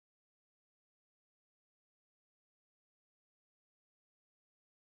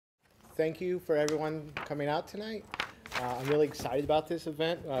thank you for everyone coming out tonight. I'm really excited about this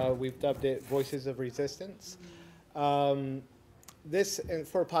event. We've dubbed it Voices of Resistance. And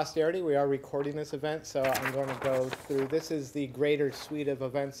for posterity, we are recording this event, so I'm going to go through. This is the greater suite of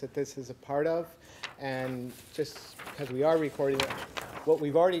events that this is a part of, and just because we are recording it, what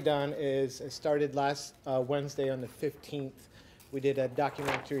we've already done is it started last Wednesday on the 15th. We did a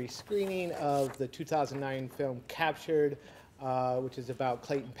documentary screening of the 2009 film Captured, which is about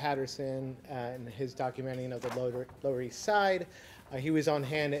Clayton Patterson and his documenting of the Lower East Side. He was on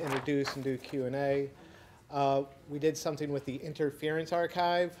hand to introduce and do Q&A. We did something with the Interference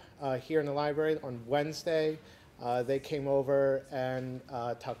Archive here in the library on Wednesday. They came over and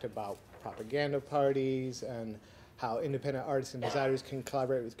talked about propaganda parties and how independent artists and designers can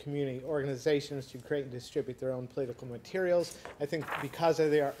collaborate with community organizations to create and distribute their own political materials. I think because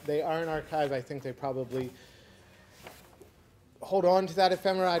they are an archive, I think they probably hold on to that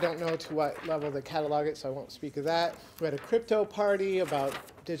ephemera. I don't know to what level they catalog it, so I won't speak of that. We had a crypto party about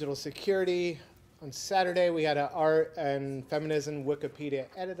digital security. On Saturday, we had an art and feminism Wikipedia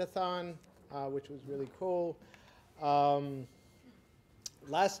edit-a-thon, which was really cool.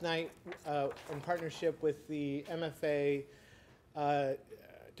 Last night, in partnership with the MFA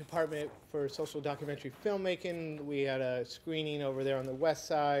Department for Social Documentary Filmmaking, we had a screening over there on the west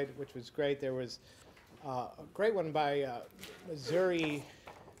side, which was great. There was a great one by Missouri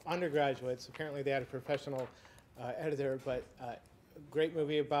undergraduates. Apparently they had a professional editor, but a great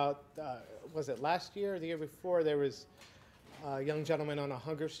movie about, was it last year or the year before? There was a young gentleman on a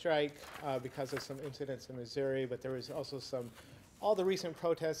hunger strike because of some incidents in Missouri, but there was also all the recent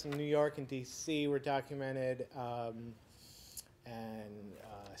protests in New York and DC were documented, and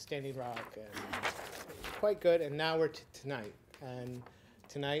Standing Rock, and quite good. And now we're tonight. And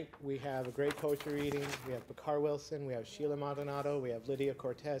tonight we have a great poetry reading. We have Bakar Wilson, we have Sheila Maldonado, we have Lydia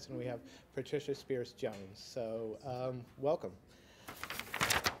Cortes, and we have Patricia Spears Jones. So welcome.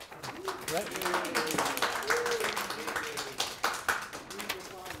 Right.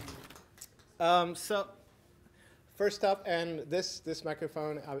 So first up, and this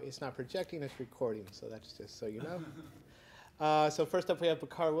microphone, it's not projecting, it's recording, so that's just so you know. So first up we have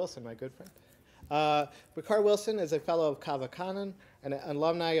Bakar Wilson, my good friend. Bakar Wilson is a fellow of Kava Kanan and an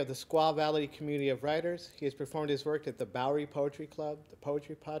alumni of the Squaw Valley Community of Writers. He has performed his work at the Bowery Poetry Club, the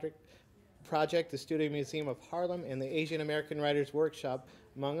Poetry Project, the Studio Museum of Harlem, and the Asian American Writers Workshop,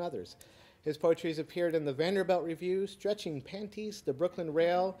 among others. His poetry has appeared in the Vanderbilt Review, Stretching Panties, the Brooklyn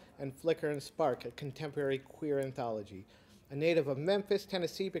Rail, and Flicker and Spark, a contemporary queer anthology. A native of Memphis,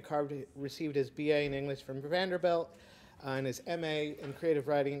 Tennessee, Bakar received his BA in English from Vanderbilt and his MA in creative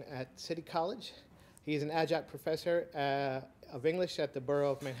writing at City College. He is an adjunct professor of English at the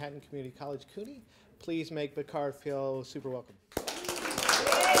Borough of Manhattan Community College, CUNY. Please make Bakar feel super welcome.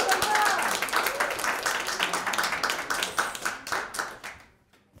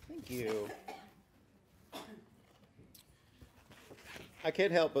 You. I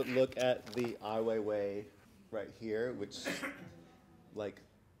can't help but look at the Ai Weiwei right here, which, like,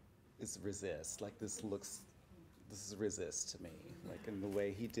 is resist. Like, this is resist to me. Like, in the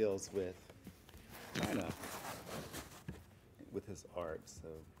way he deals with China, with his art. So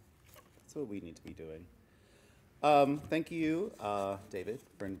that's what we need to be doing. Thank you, David,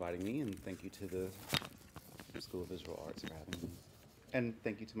 for inviting me, and thank you to the School of Visual Arts for having me. And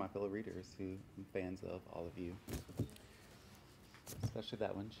thank you to my fellow readers who I'm fans of, all of you. Especially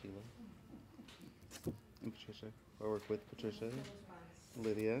that one, Sheila. And Patricia. I work with Patricia.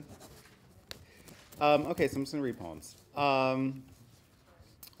 Lydia. Okay, so I'm just going to read poems. I'll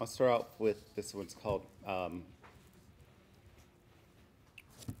start out with this one's called,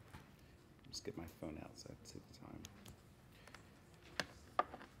 just get my phone out so I take the time.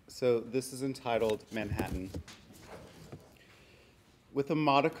 So this is entitled Manhattan. With a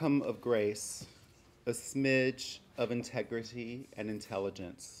modicum of grace, a smidge of integrity and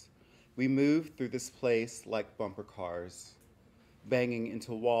intelligence, we move through this place like bumper cars, banging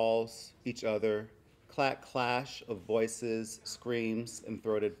into walls, each other, clash of voices, screams, and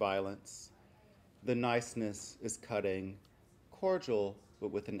throated violence. The niceness is cutting, cordial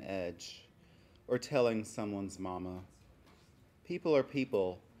but with an edge, or telling someone's mama. People are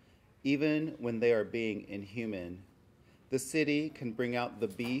people, even when they are being inhuman. The city can bring out the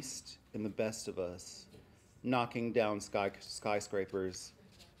beast in the best of us, knocking down skyscrapers,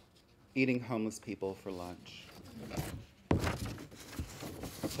 eating homeless people for lunch.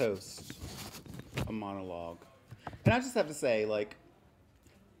 Toast, a monologue. And I just have to say, like,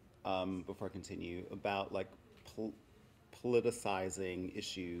 before I continue, about like politicizing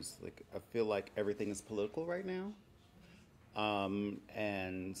issues. Like, I feel like everything is political right now.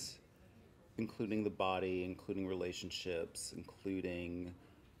 And including the body, including relationships, including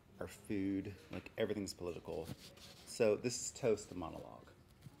our food, like everything's political. So this is Toast, the monologue.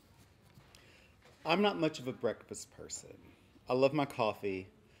 I'm not much of a breakfast person. I love my coffee.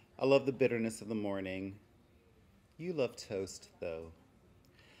 I love the bitterness of the morning. You love toast, though.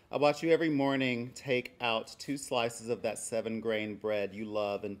 I watch you every morning take out 2 slices of that 7-grain bread you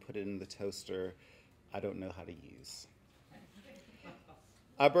love and put it in the toaster I don't know how to use.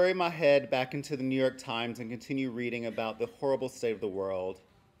 I bury my head back into the New York Times and continue reading about the horrible state of the world.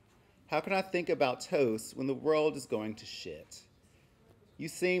 How can I think about toast when the world is going to shit? You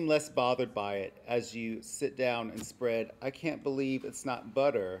seem less bothered by it as you sit down and spread "I can't believe it's not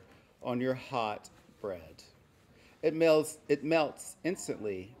butter" on your hot bread. It melts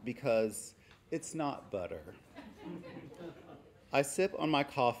instantly because it's not butter. I sip on my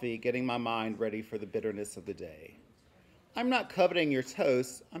coffee, getting my mind ready for the bitterness of the day. I'm not coveting your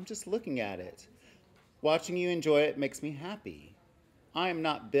toast, I'm just looking at it. Watching you enjoy it makes me happy. I am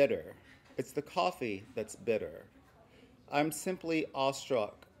not bitter. It's the coffee that's bitter. I'm simply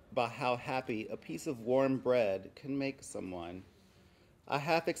awestruck by how happy a piece of warm bread can make someone. I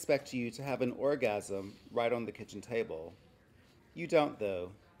half expect you to have an orgasm right on the kitchen table. You don't,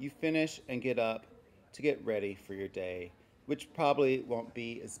 though. You finish and get up to get ready for your day, which probably won't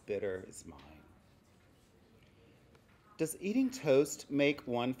be as bitter as mine. Does eating toast make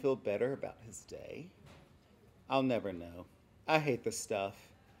one feel better about his day? I'll never know. I hate this stuff.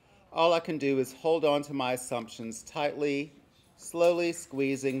 All I can do is hold on to my assumptions tightly, slowly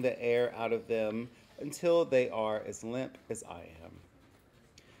squeezing the air out of them until they are as limp as I am.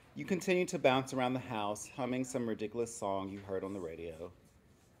 You continue to bounce around the house, humming some ridiculous song you heard on the radio.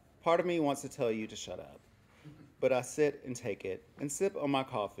 Part of me wants to tell you to shut up, but I sit and take it and sip on my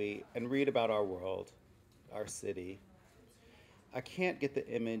coffee and read about our world, our city. I can't get the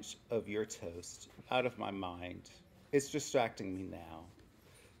image of your toast out of my mind. It's distracting me now.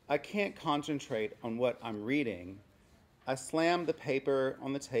 I can't concentrate on what I'm reading. I slam the paper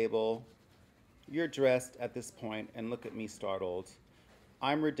on the table. You're dressed at this point and look at me startled.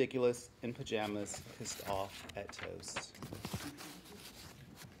 I'm ridiculous in pajamas, pissed off at toast.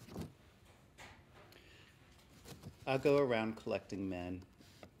 I go around collecting men.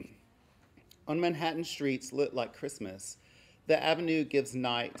 On Manhattan streets lit like Christmas, the avenue gives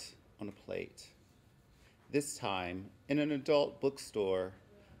night on a plate. This time, in an adult bookstore,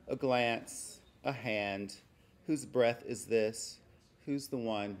 a glance, a hand, whose breath is this? Who's the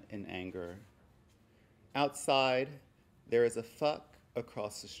one in anger? Outside, there is a fuck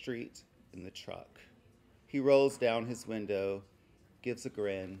across the street in the truck. He rolls down his window, gives a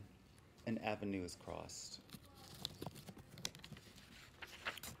grin, an avenue is crossed.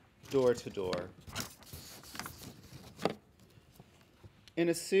 Door to door. In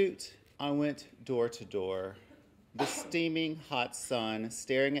a suit, I went door to door, the steaming hot sun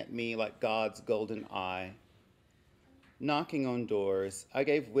staring at me like God's golden eye. Knocking on doors, I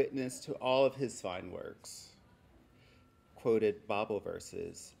gave witness to all of his fine works. Quoted Bible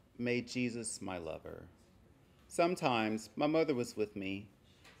verses, made Jesus my lover. Sometimes my mother was with me.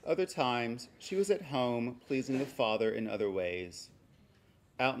 Other times she was at home pleasing the Father in other ways.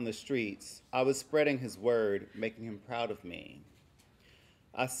 Out in the streets, I was spreading his word, making him proud of me.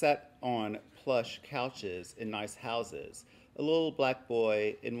 I sat on plush couches in nice houses, a little black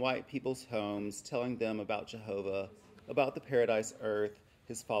boy in white people's homes telling them about Jehovah, about the paradise earth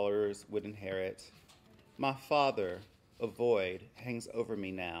his followers would inherit. My father, a void, hangs over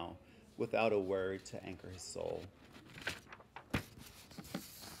me now, without a word to anchor his soul.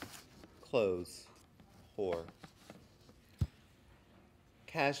 Clothes, whore.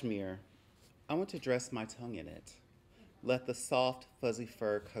 Cashmere, I want to dress my tongue in it. Let the soft, fuzzy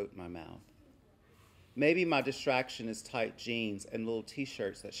fur coat my mouth. Maybe my distraction is tight jeans and little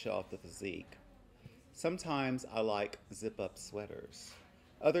t-shirts that show off the physique. Sometimes I like zip-up sweaters.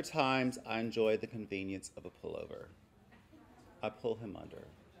 Other times I enjoy the convenience of a pullover. I pull him under.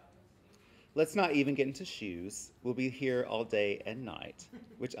 Let's not even get into shoes. We'll be here all day and night,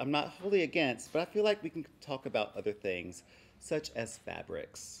 which I'm not wholly against, but I feel like we can talk about other things, such as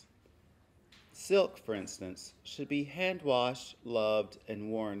fabrics. Silk, for instance, should be hand-washed, loved,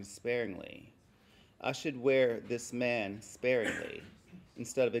 and worn sparingly. I should wear this man sparingly,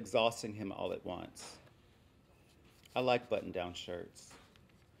 instead of exhausting him all at once. I like button-down shirts.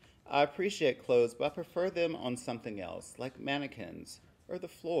 I appreciate clothes, but I prefer them on something else, like mannequins, or the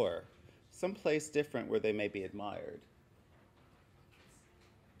floor, someplace different where they may be admired.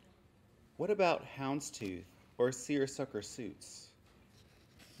 What about houndstooth or seersucker suits?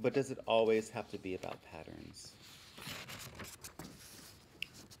 But does it always have to be about patterns?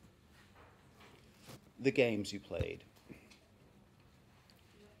 the games you played.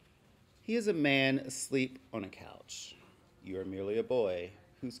 He is a man asleep on a couch. You are merely a boy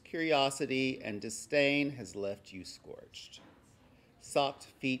whose curiosity and disdain has left you scorched. Socked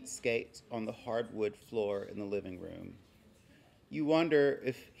feet skate on the hardwood floor in the living room. You wonder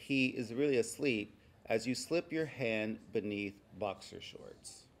if he is really asleep as you slip your hand beneath boxer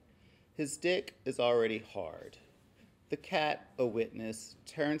shorts. His dick is already hard. The cat, a witness,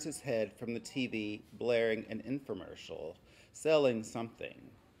 turns his head from the TV, blaring an infomercial, selling something.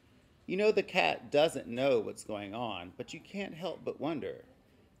 You know the cat doesn't know what's going on, but you can't help but wonder.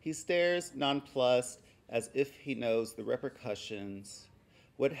 He stares nonplussed as if he knows the repercussions.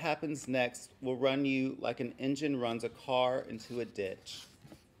 What happens next will run you like an engine runs a car into a ditch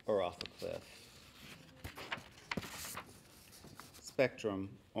or off a cliff. Spectrum,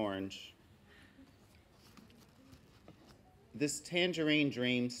 orange. This tangerine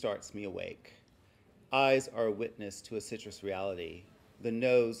dream starts me awake. Eyes are a witness to a citrus reality. The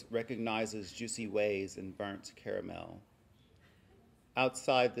nose recognizes juicy ways in burnt caramel.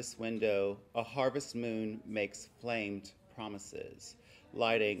 Outside this window, a harvest moon makes flamed promises,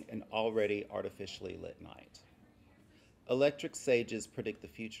 lighting an already artificially lit night. Electric sages predict the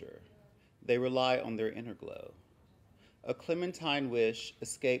future. They rely on their inner glow. A clementine wish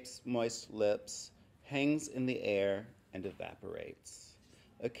escapes moist lips, hangs in the air, and evaporates.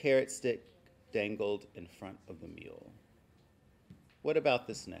 A carrot stick dangled in front of the mule. What about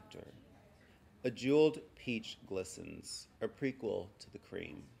this nectar? A jeweled peach glistens, a prequel to the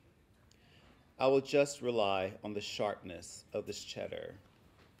cream. I will just rely on the sharpness of this cheddar.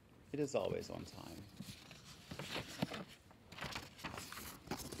 It is always on time.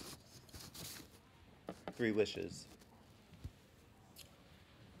 3 wishes.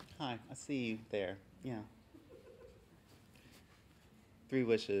 Hi, I see you there. Yeah. 3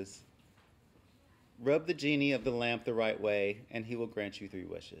 wishes. Rub the genie of the lamp the right way, and he will grant you 3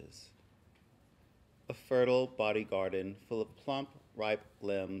 wishes. A fertile body garden full of plump, ripe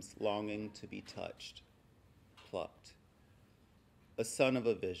limbs longing to be touched, plucked. A son of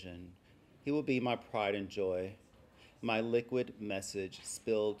a vision, he will be my pride and joy, my liquid message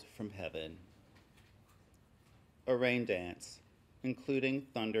spilled from heaven. A rain dance, including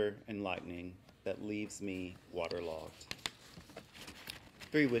thunder and lightning that leaves me waterlogged.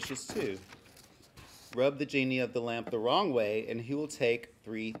 3 wishes too. Rub the genie of the lamp the wrong way, and he will take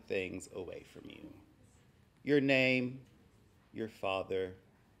 3 things away from you. Your name, your father,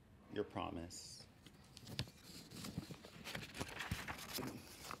 your promise.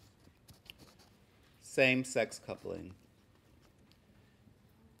 Same-sex coupling.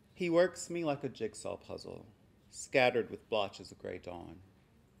 He works me like a jigsaw puzzle, scattered with blotches of gray dawn.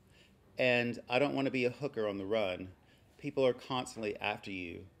 And I don't want to be a hooker on the run. People are constantly after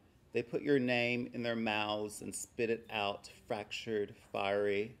you. They put your name in their mouths and spit it out, fractured,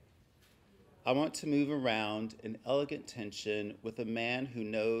 fiery. I want to move around in elegant tension with a man who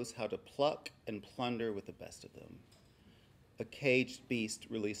knows how to pluck and plunder with the best of them. A caged beast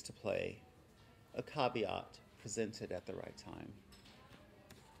released to play. A caveat presented at the right time.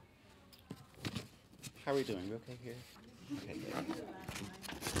 How are we doing? We okay here? Okay,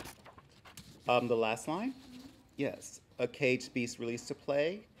 good. The last line? Yes. A caged beast released to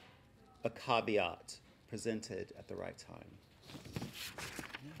play. A caveat presented at the right time.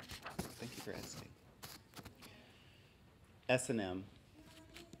 Yeah. Thank you for asking. S&M.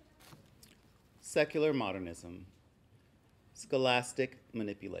 Secular modernism. Scholastic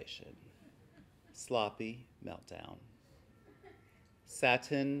manipulation. Sloppy meltdown.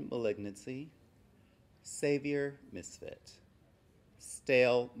 Satin malignancy. Savior misfit.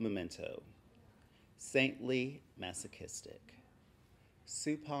 Stale memento. Saintly masochistic.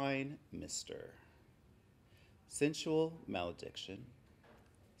 Supine mister. Sensual malediction.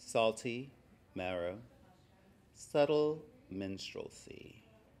 Salty marrow. Subtle minstrelsy.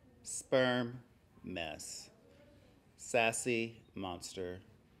 Sperm mess. Sassy monster.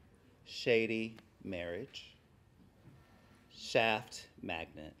 Shady marriage. Shaft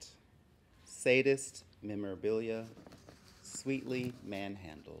magnet. Sadist memorabilia. Sweetly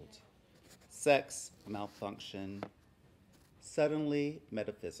manhandled. Sex malfunction. Suddenly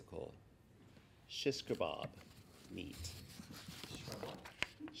metaphysical. Shish kebab meat.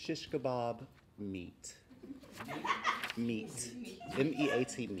 Shish kebab meat. Meat.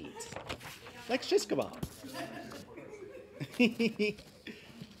 M-E-A-T meat. Like shish kebab.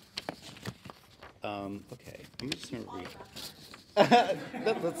 Okay, I'm just gonna read.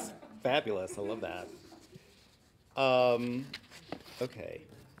 That's fabulous. I love that. Okay.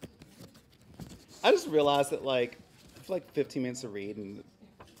 I just realized that, like, I have like 15 minutes to read and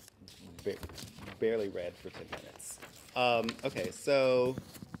barely read for 10 minutes. Okay, so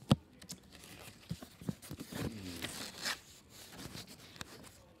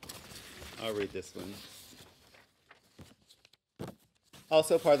I'll read this one.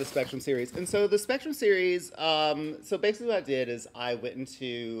 Also part of the Spectrum series. And so the Spectrum series, so basically what I did is I went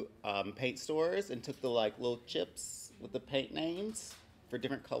into paint stores and took the like little chips with the paint names for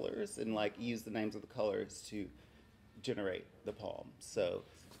different colors and like used the names of the colors to generate the poem. So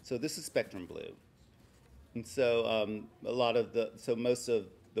this is Spectrum Blue. And so most of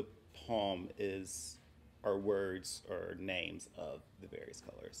the poem are words or names of the various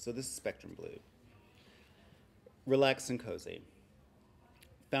colors. So this is Spectrum Blue. Relaxed and cozy.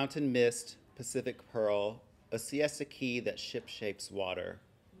 Fountain mist, Pacific pearl, a siesta key that ship shapes water,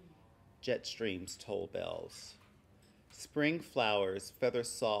 jet streams toll bells. Spring flowers feather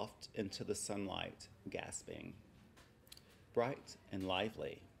soft into the sunlight, gasping. Bright and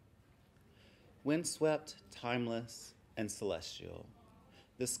lively. Windswept, timeless, and celestial.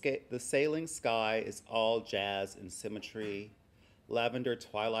 The sailing sky is all jazz and symmetry. Lavender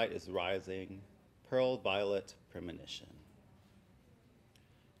twilight is rising, pearl violet premonition.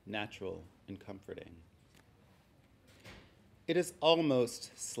 Natural and comforting. It is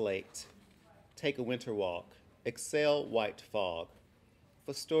almost slate. Take a winter walk. Exhale white fog.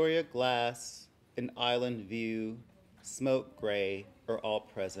 Fostoria glass, an island view, smoke gray are all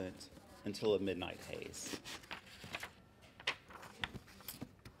present until a midnight haze.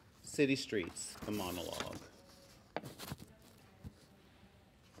 City streets, a monologue.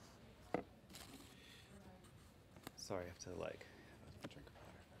 Sorry, I have to like drink of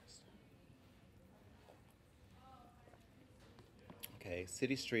water first. Okay,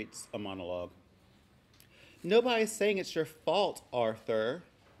 city streets, a monologue. Nobody's saying it's your fault, Arthur.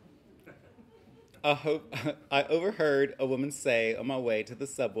 I overheard a woman say on my way to the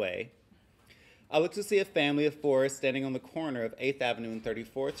subway. I looked to see a family of four standing on the corner of 8th Avenue and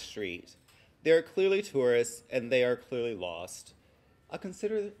 34th Street. They are clearly tourists, and they are clearly lost. I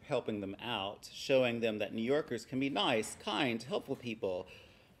considered helping them out, showing them that New Yorkers can be nice, kind, helpful people.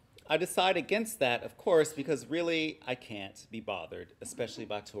 I decide against that, of course, because really I can't be bothered, especially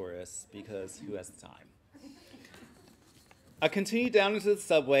by tourists, because who has the time? I continue down into the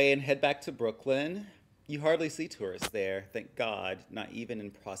subway and head back to Brooklyn. You hardly see tourists there, thank God, not even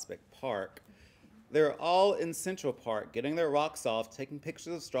in Prospect Park. They're all in Central Park, getting their rocks off, taking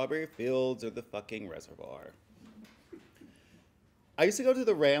pictures of strawberry fields or the fucking reservoir. I used to go to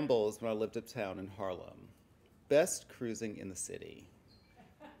the Rambles when I lived uptown in Harlem. Best cruising in the city.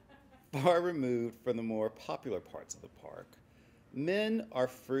 Far removed from the more popular parts of the park. Men are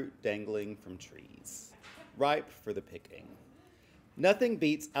fruit dangling from trees, ripe for the picking. Nothing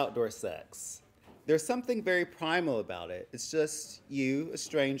beats outdoor sex. There's something very primal about it. It's just you, a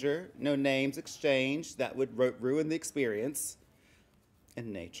stranger, no names exchanged that would ruin the experience,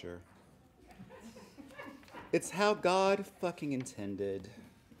 and nature. It's how God fucking intended.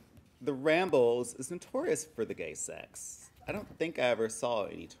 The Rambles is notorious for the gay sex. I don't think I ever saw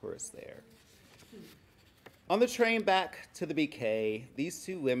any tourists there. On the train back to the BK, these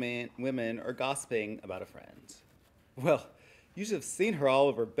two women are gossiping about a friend. Well, you should have seen her all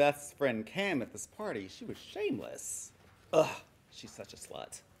over Beth's friend Cam at this party. She was shameless. Ugh, she's such a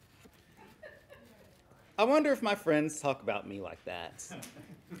slut. I wonder if my friends talk about me like that.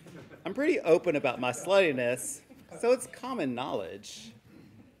 I'm pretty open about my sluttiness, so it's common knowledge.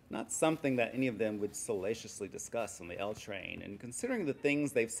 Not something that any of them would salaciously discuss on the L train. And considering the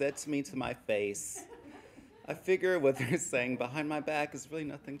things they've said to me to my face, I figure what they're saying behind my back is really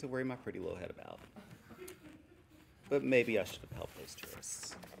nothing to worry my pretty little head about. But maybe I should have helped those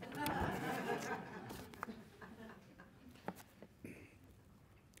tourists.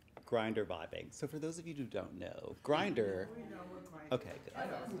 Grindr vibing. So for those of you who don't know, Grindr. Okay, good.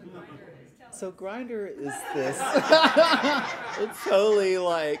 So Grindr is this. It's totally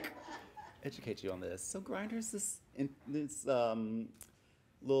like educate you on this. So Grindr is this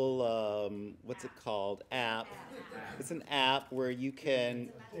little what's it called? App. It's an app where you can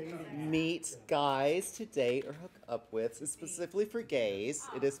meet guys to date or hook up with. It's specifically for gays.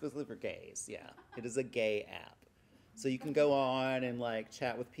 It is specifically for gays. Yeah, it is a gay app. So you can go on and like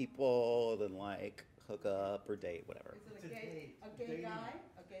chat with people and like hook up or date, whatever. Is it a gay guy?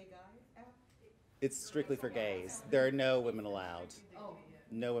 A gay guy app? It's strictly for gays. There are no women allowed. Oh.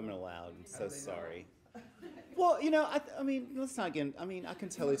 No women allowed. I'm so sorry. Well, you know, I mean, let's not get. I mean, I can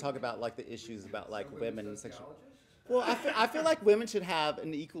totally talk about like the issues about like women and sexual. Well, I feel like women should have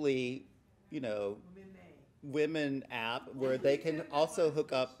an equally, you know, women app where they can also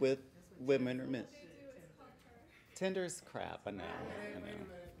hook up with women or men. Tinder's crap. I know. They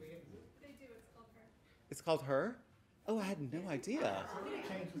do. It's called It's called Her? Oh, I had no idea.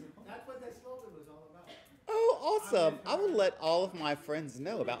 That's what that slogan was all about. Oh, awesome. I will let all of my friends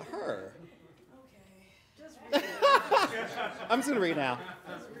know about Her. Okay. Just read it. I'm just going to read now.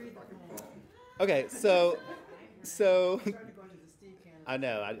 Just read the poem. Okay, so I'm trying to go to the Steve Cannon. I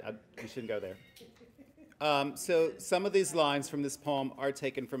know, you shouldn't go there. So some of these lines from this poem are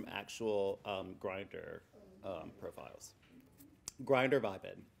taken from actual Grindr profiles. Grindr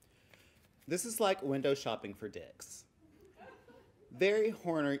vibing. This is like window shopping for dicks. Very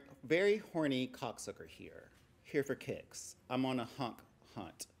horny cocksucker here. Here for kicks. I'm on a hunk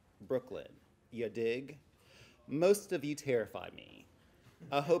hunt. Brooklyn. Ya dig? Most of you terrify me.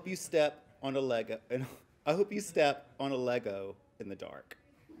 I hope you step on a Lego. I hope you step on a Lego in the dark.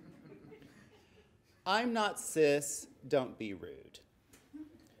 I'm not cis, don't be rude.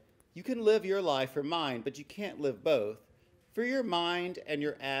 You can live your life or mine, but you can't live both. For your mind and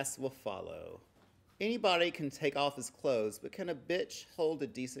your ass will follow. Anybody can take off his clothes, but can a bitch hold a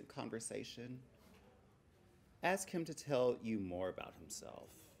decent conversation? Ask him to tell you more about himself.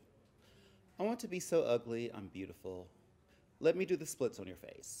 I want to be so ugly, I'm beautiful. Let me do the splits on your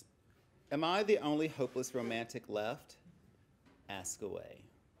face. Am I the only hopeless romantic left? Ask away.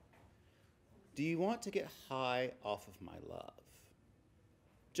 Do you want to get high off of my love?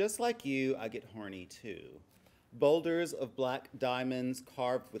 Just like you, I get horny too. Boulders of black diamonds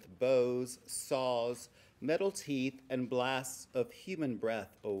carved with bows, saws, metal teeth, and blasts of human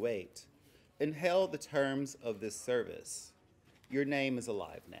breath await. Inhale the terms of this service. Your name is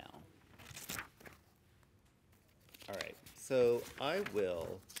alive now. All right, so I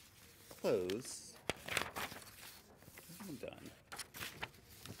will close. I'm done.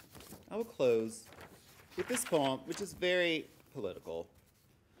 I will close with this poem, which is very political.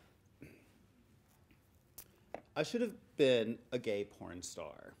 I should have been a gay porn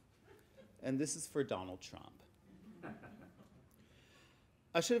star, and this is for Donald Trump.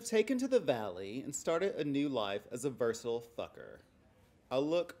 I should have taken to the valley and started a new life as a versatile fucker. I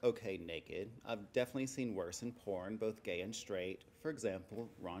look okay naked. I've definitely seen worse in porn, both gay and straight. For example,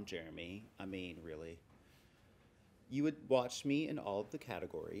 Ron Jeremy. I mean, really. You would watch me in all of the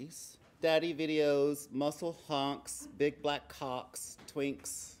categories. Daddy videos, muscle hunks, big black cocks,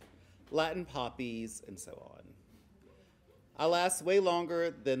 twinks, Latin poppies, and so on. I last way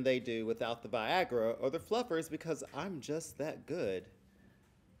longer than they do without the Viagra or the fluffers because I'm just that good.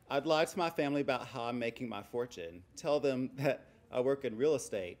 I'd lie to my family about how I'm making my fortune, tell them that I work in real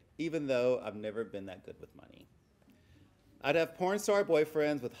estate, even though I've never been that good with money. I'd have porn star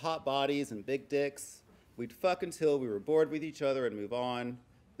boyfriends with hot bodies and big dicks. We'd fuck until we were bored with each other and move on.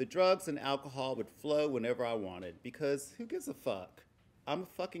 The drugs and alcohol would flow whenever I wanted, because who gives a fuck? I'm a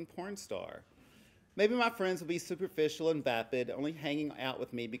fucking porn star. Maybe my friends would be superficial and vapid, only hanging out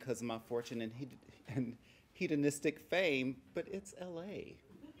with me because of my fortune and hedonistic fame, but it's LA.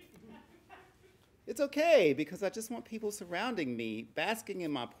 It's okay, because I just want people surrounding me, basking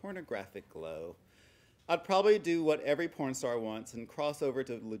in my pornographic glow. I'd probably do what every porn star wants and cross over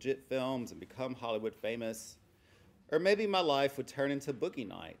to legit films and become Hollywood famous. Or maybe my life would turn into Boogie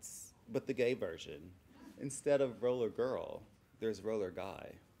Nights, but the gay version. Instead of Roller Girl, there's Roller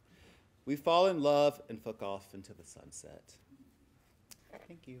Guy. We fall in love and fuck off into the sunset.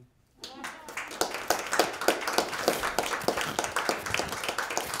 Thank you.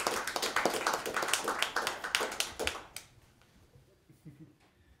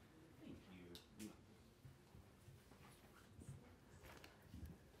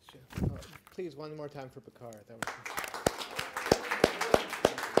 Please, one more time for Bakar. That was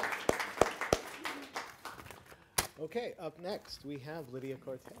okay, up next, we have Lydia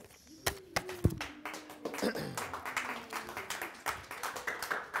Cortes.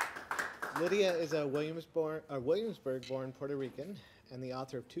 Lydia is a Williamsburg-born Puerto Rican and the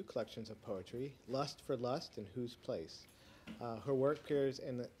author of 2 collections of poetry, Lust for Lust and Whose Place. Her work appears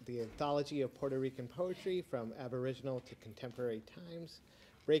in the Anthology of Puerto Rican Poetry from Aboriginal to Contemporary Times,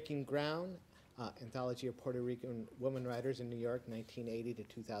 Breaking Ground, Anthology of Puerto Rican Women Writers in New York, 1980 to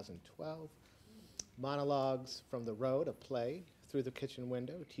 2012, Monologues from the Road, a play, Through the Kitchen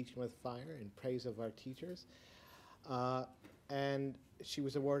Window, Teaching with Fire, in Praise of Our Teachers. And she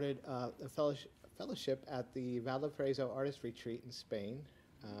was awarded a fellowship at the Valparaiso Artist Retreat in Spain,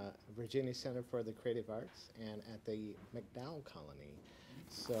 Virginia Center for the Creative Arts, and at the MacDowell Colony.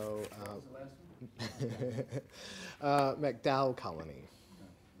 So, MacDowell Colony.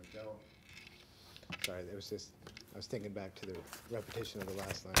 Sorry, it was just, I was thinking back to the repetition of the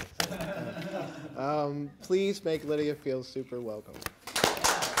last line. So, please make Lydia feel super welcome.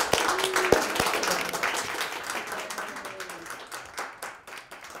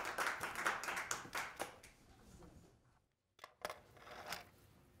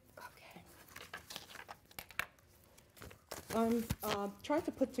 trying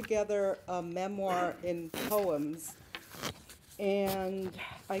to put together a memoir in poems, and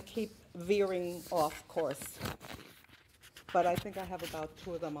I keep veering off course. But I think I have about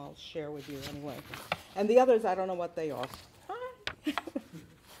 2 of them I'll share with you anyway. And the others, I don't know what they are.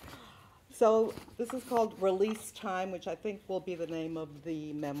 So this is called Release Time, which I think will be the name of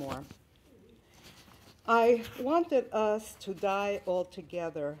the memoir. I wanted us to die all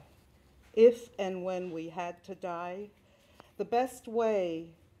together, if and when we had to die. The best way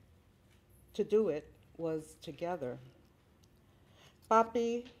to do it was together.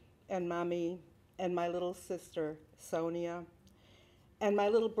 Papi and Mami and my little sister, Sonia, and my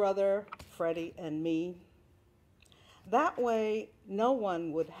little brother, Freddie, and me. That way, no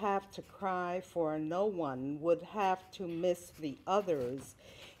one would have to cry, for no one would have to miss the others.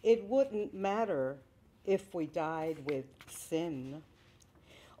 It wouldn't matter if we died with sin.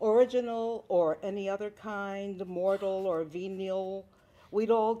 Original or any other kind, mortal or venial,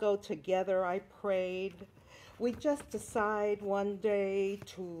 we'd all go together, I prayed. We'd just decide one day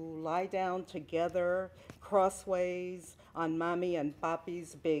to lie down together, crossways, on Mami and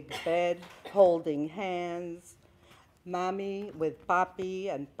Papi's big bed, holding hands. Mami with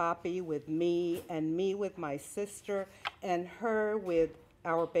Papi, and Papi with me, and me with my sister, and her with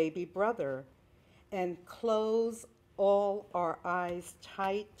our baby brother, and close all our eyes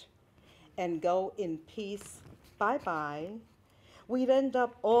tight and go in peace, bye-bye. We'd end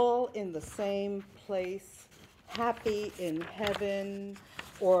up all in the same place, happy in heaven,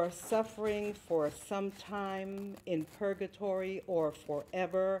 or suffering for some time in purgatory, or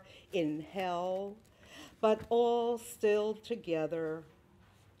forever in hell. But all still together,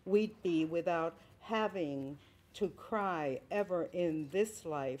 we'd be without having to cry ever in this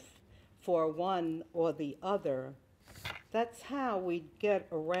life for one or the other. That's how we'd get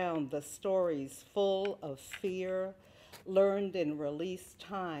around the stories full of fear, learned in Release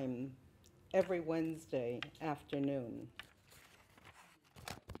Time every Wednesday afternoon.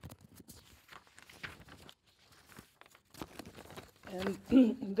 And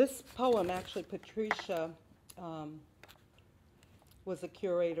this poem, actually, Patricia was a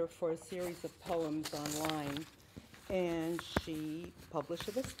curator for a series of poems online, and she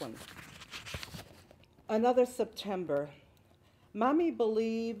published this one. Another September. Mami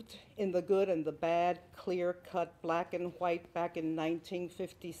believed in the good and the bad, clear-cut black and white back in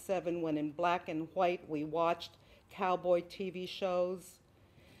 1957, when in black and white we watched cowboy TV shows.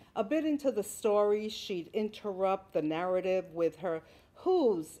 A bit into the story, she'd interrupt the narrative with her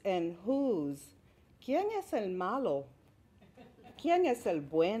who's and who's. ¿Quién es el malo? ¿Quién es el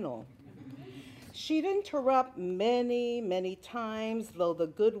bueno? She'd interrupt many, many times, though the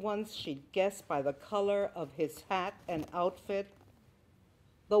good ones she'd guess by the color of his hat and outfit.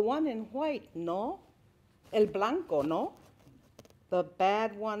 The one in white, no? El blanco, no? The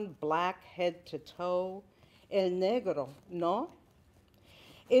bad one, black head to toe. El negro, no?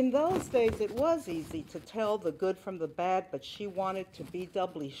 In those days, it was easy to tell the good from the bad, but she wanted to be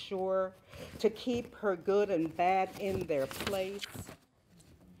doubly sure, to keep her good and bad in their place.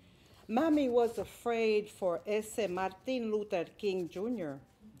 Mami was afraid for ese Martin Luther King Jr.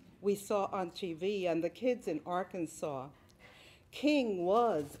 we saw on TV and the kids in Arkansas. King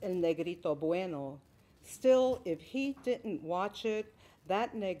was el negrito bueno. Still, if he didn't watch it,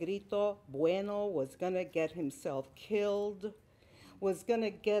 that negrito bueno was gonna get himself killed, was gonna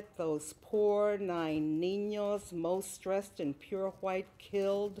get those poor 9 niños, most dressed in pure white,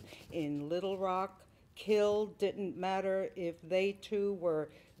 killed in Little Rock. Killed, didn't matter if they too were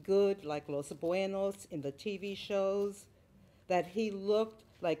good like los buenos in the TV shows, that he looked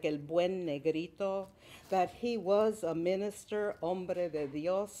like el buen negrito, that he was a minister, hombre de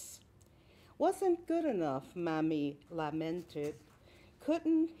Dios. Wasn't good enough, Mami lamented.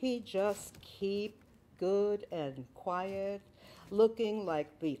 Couldn't he just keep good and quiet, looking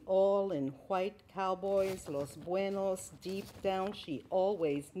like the all-in-white cowboys, los buenos? Deep down, she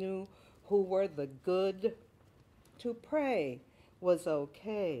always knew who were the good. To pray was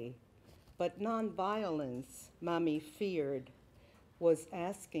okay, but nonviolence, Mami feared, was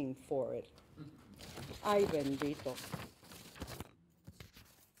asking for it. Ay bendito.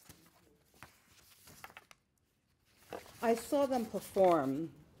 I saw them perform.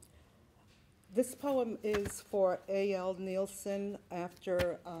 This poem is for A.L. Nielsen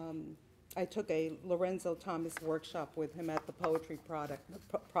after I took a Lorenzo Thomas workshop with him at the Poetry Product.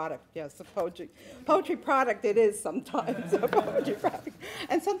 Yes, the Poetry Product it is sometimes, a Poetry Product.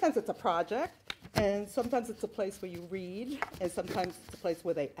 And sometimes it's a project, and sometimes it's a place where you read, and sometimes it's a place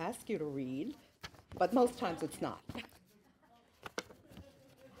where they ask you to read, but most times it's not.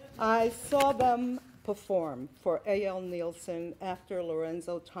 I saw them perform for A.L. Nielsen after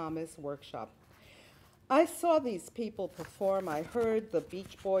Lorenzo Thomas workshop. I saw these people perform. I heard the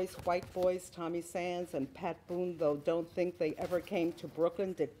Beach Boys, White Boys, Tommy Sands, and Pat Boone, though don't think they ever came to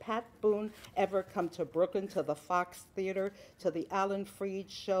Brooklyn. Did Pat Boone ever come to Brooklyn, to the Fox Theater, to the Alan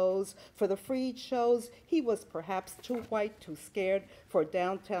Freed shows? For the Freed shows, he was perhaps too white, too scared for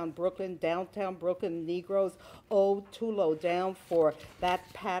downtown Brooklyn Negroes. Oh, too low down for that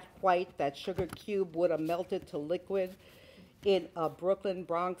Pat White, that sugar cube would have melted to liquid. In a Brooklyn,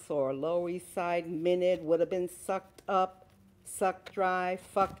 Bronx, or Lower East Side minute would have been sucked up, sucked dry,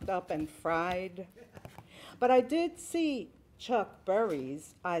 fucked up, and fried. But I did see Chuck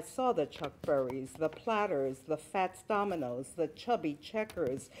Berry's. I saw the Chuck Berry's, the Platters, the Fats Dominoes, the Chubby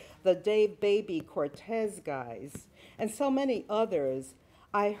Checkers, the Dave Baby Cortez guys, and so many others.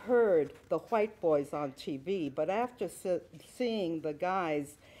 I heard the White Boys on TV, but after seeing the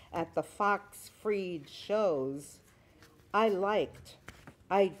guys at the Fox Freed shows, I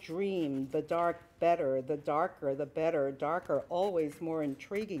dreamed the dark better, the darker, the better, darker, always more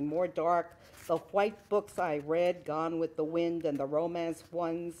intriguing, more dark. The white books I read, Gone with the Wind and the romance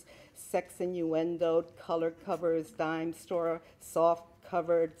ones, sex innuendoed, color covers, dime store, soft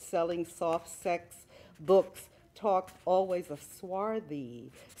covered, selling soft sex books, talked always of swarthy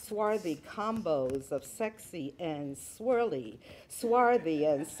combos of sexy and swirly, swarthy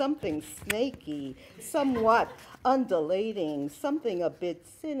and something snaky, somewhat undulating, something a bit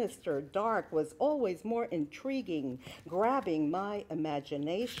sinister, dark, was always more intriguing, grabbing my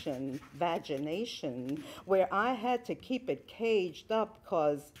imagination, vagination, where I had to keep it caged up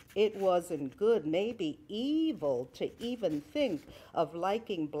because it wasn't good, maybe evil, to even think of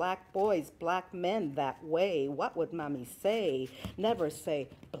liking black boys, black men that way. What would mommy say? Never say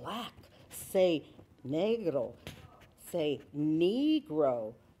black, say negro, say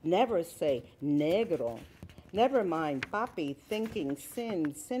negro, never say negro. Never mind, papi, thinking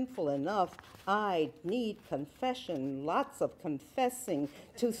sin, sinful enough, I'd need confession, lots of confessing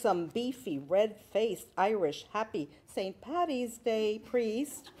to some beefy, red-faced, Irish, happy St. Patty's Day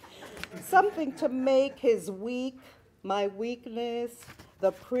priest. Something to make his weak, my weakness,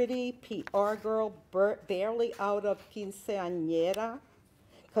 the pretty PR girl barely out of quinceañera,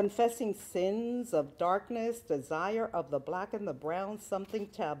 confessing sins of darkness, desire of the black and the brown, something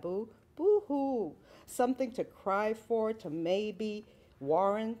taboo, boo-hoo, something to cry for, to maybe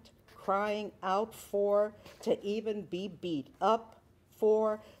warrant crying out for, to even be beat up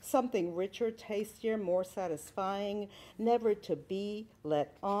for, something richer, tastier, more satisfying, never to be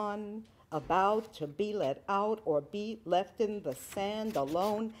let on, about to be let out or be left in the sand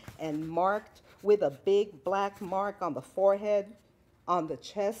alone and marked with a big black mark on the forehead, on the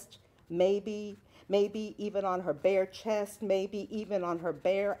chest, maybe even on her bare chest, maybe even on her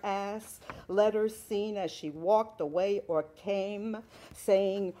bare ass, letters seen as she walked away or came,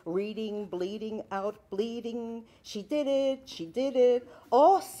 saying, reading, bleeding out, bleeding, she did it,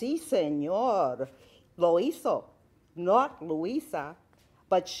 oh, sí, señor, lo hizo, not Luisa,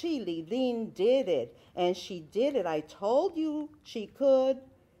 but she, Lidine, did it, and she did it. I told you she could,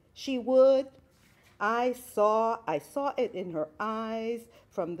 she would. I saw it in her eyes.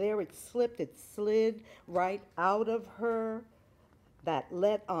 From there it slid right out of her. That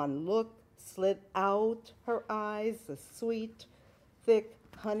let-on look slid out her eyes, the sweet, thick,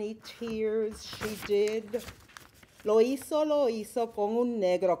 honey tears she did. Lo hizo con un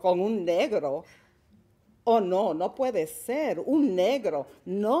negro. Oh, no, no puede ser, un negro.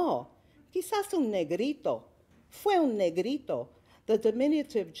 No, quizás un negrito. Fue un negrito. The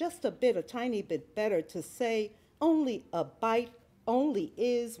diminutive just a tiny bit better to say only a bite, only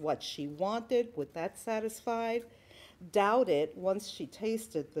is what she wanted. With that satisfied? Doubt it. Once she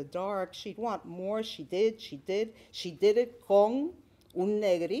tasted the dark, she'd want more. She did it con un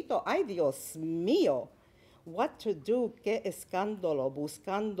negrito. Ay, Dios mío. What to do, que escándalo,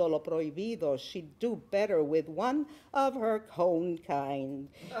 buscando lo prohibido. She'd do better with one of her own kind.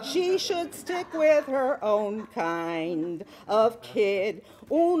 She should stick with her own kind of kid.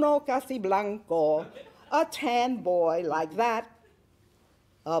 Uno casi blanco, a tan boy like that.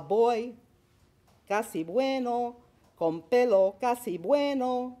 A boy casi bueno, con pelo casi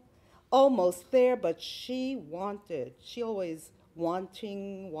bueno. Almost there, but she always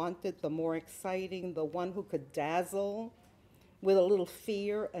wanted the more exciting, the one who could dazzle with a little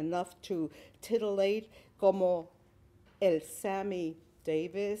fear, enough to titillate, como el Sammy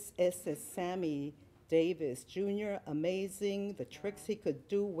Davis, ese Sammy Davis Jr., amazing, the tricks he could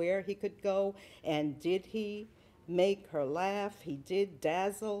do, where he could go, and did he make her laugh? He did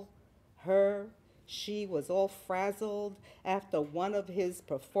dazzle her. She was all frazzled after one of his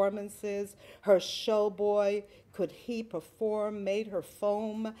performances. Her showboy, could he perform, made her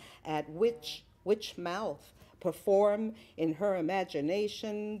foam at which mouth perform in her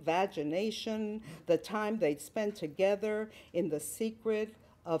imagination, vagination, the time they'd spent together in the secret.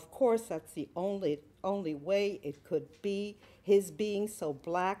 Of course, that's the only way it could be, his being so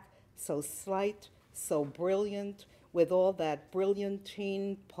black, so slight, so brilliant, with all that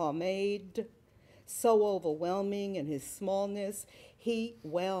brilliantine pomade, so overwhelming in his smallness. He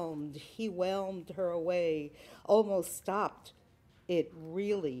whelmed her away, almost stopped it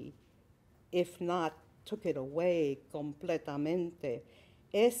really, if not took it away completamente.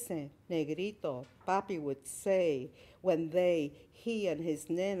 Ese negrito, papi would say, when he and his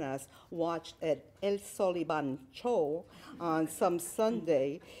nenas watched at El Soliban show on some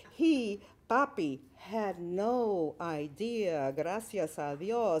Sunday, papi, had no idea, gracias a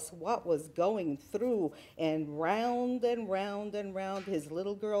Dios, what was going through and round his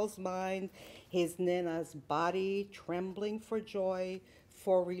little girl's mind, his nena's body trembling for joy,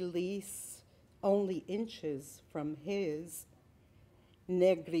 for release, only inches from his.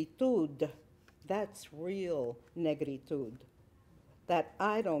 Negritude, that's real negritude. That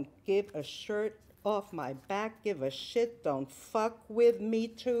I don't give a shirt off my back, give a shit, don't fuck with me,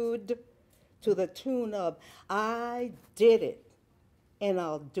 tude. To the tune of, I did it, and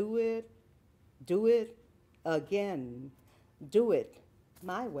I'll do it again. Do it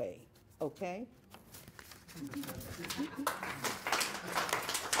my way, okay?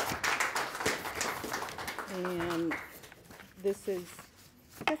 And this is,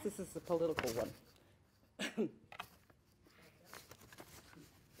 I guess this is a political one.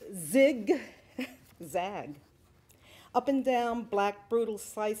 Zag. Up and down, black brutal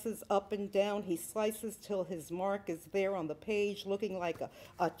slices up and down. He slices till his mark is there on the page, looking like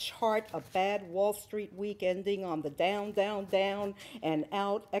a chart, a bad Wall Street week ending on the down, and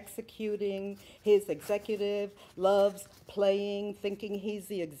out, executing. His executive loves playing, thinking he's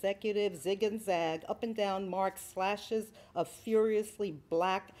the executive. Zig and zag, up and down marks, slashes of furiously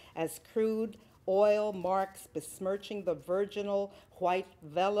black as crude oil marks besmirching the virginal white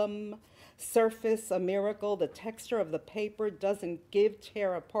vellum. Surface, a miracle. The texture of the paper doesn't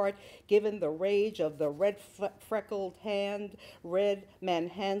tear apart, given the rage of the red freckled hand, red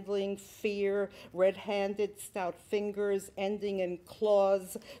manhandling fear, red-handed stout fingers ending in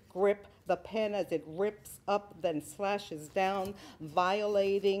claws, grip the pen as it rips up, then slashes down,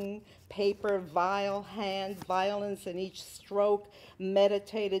 violating paper, vile hand, violence in each stroke,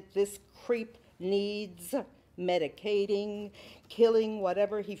 meditated this creep needs, medicating, killing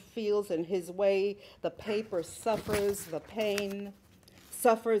whatever he feels in his way. The paper suffers the pain,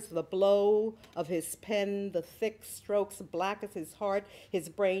 suffers the blow of his pen, the thick strokes black as his heart, his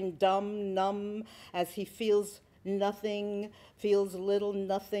brain dumb, numb, as he feels nothing, feels little,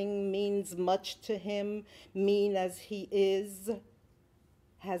 nothing means much to him, mean as he is.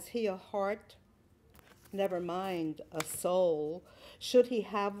 Has he a heart? Never mind, a soul. Should he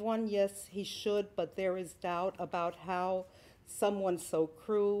have one? Yes, he should, but there is doubt about how someone so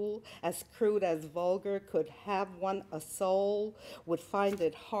crude as vulgar, could have one, a soul, would find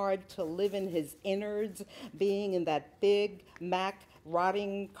it hard to live in his innards, being in that big Mac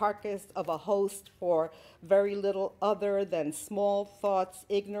rotting carcass of a host for very little other than small thoughts,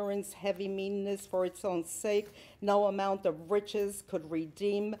 ignorance, heavy meanness for its own sake. No amount of riches could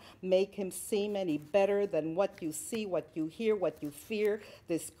redeem, make him seem any better than what you see, what you hear, what you fear.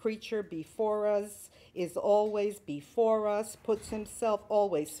 This creature before us is always before us, puts himself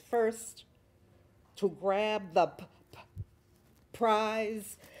always first to grab the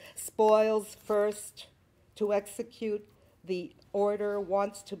prize, spoils first to execute the order,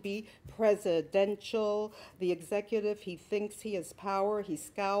 wants to be presidential. The executive, he thinks he has power, he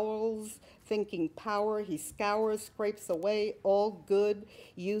scowls, thinking power, he scours, scrapes away all good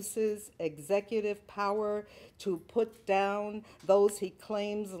uses, executive power to put down those he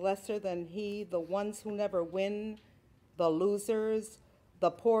claims lesser than he, the ones who never win, the losers, the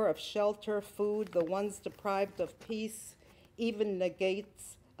poor of shelter, food, the ones deprived of peace, even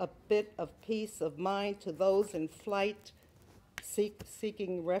negates a bit of peace of mind to those in flight,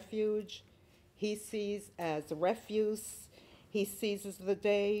 seeking refuge. He sees as refuse. He seizes the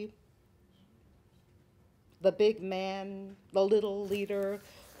day. The big man, the little leader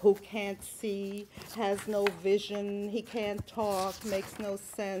who can't see, has no vision, he can't talk, makes no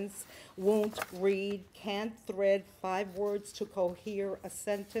sense, won't read, can't thread 5 words to cohere a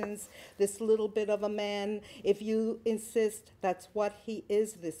sentence. This little bit of a man, if you insist that's what he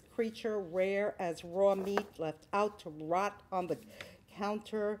is, this creature rare as raw meat left out to rot on the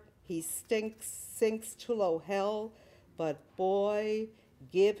counter, He stinks, sinks to low hell, but boy,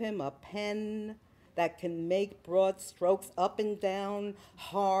 give him a pen that can make broad strokes up and down,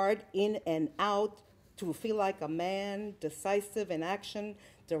 hard in and out, to feel like a man, decisive in action,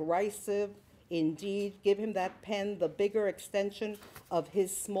 derisive indeed. Give him that pen, the bigger extension of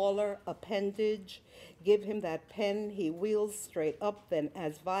his smaller appendage. Give him that pen, he wheels straight up, then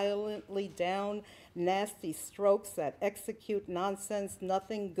as violently down, nasty strokes that execute nonsense,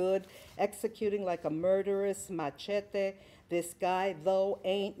 nothing good, executing like a murderous machete. This guy, though,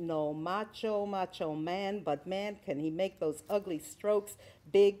 ain't no macho man, but man, can he make those ugly strokes,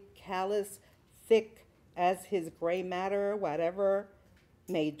 big, callous, thick as his gray matter, whatever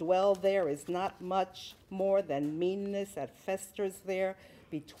may dwell there is not much more than meanness that festers there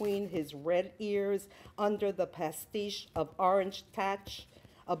between his red ears, under the pastiche of orange thatch,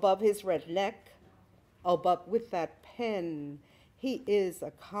 above his red neck. Oh, but with that pen, he is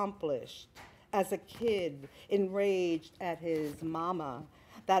accomplished. As a kid, enraged at his mama,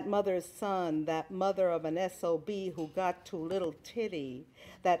 that mother's son, that mother of an SOB who got too little titty,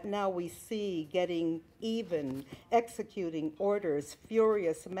 that now we see getting even, executing orders,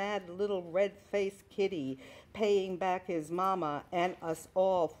 furious, mad little red-faced kitty, paying back his mama and us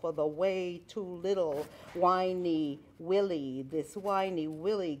all for the way too little whiny Willie. This whiny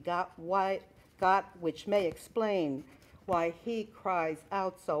Willie got which may explain why he cries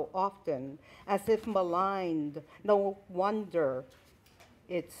out so often, as if maligned. No wonder,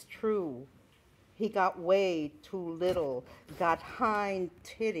 it's true. He got way too little, got hind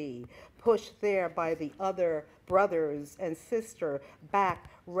titty, pushed there by the other brothers and sister, back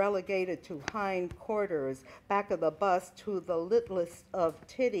relegated to hind quarters, back of the bus to the littlest of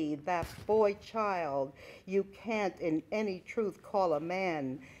titty, that boy child you can't in any truth call a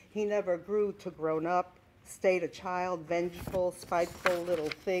man. He never grew to grown up, stayed a child, vengeful, spiteful little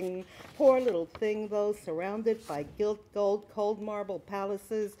thing. Poor little thing, though, surrounded by gilt gold, cold marble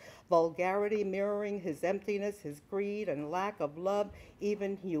palaces, vulgarity mirroring his emptiness, his greed and lack of love,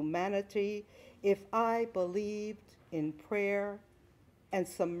 even humanity. If I believed in prayer and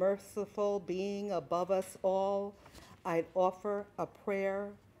some merciful being above us all, I'd offer a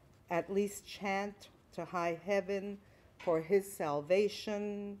prayer, at least chant to high heaven for his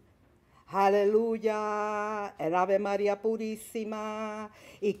salvation. Aleluya, el Ave María Purísima,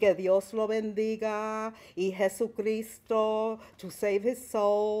 y que Dios lo bendiga, y Jesucristo to save his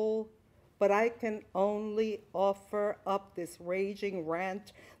soul. But I can only offer up this raging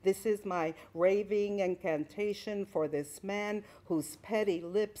rant. This is my raving incantation for this man whose petty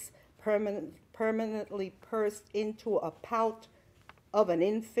lips permanently pursed into a pout of an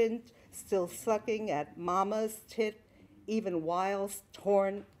infant, still sucking at mama's tit, even whilst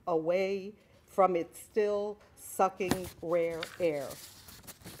torn away from its still sucking rare air.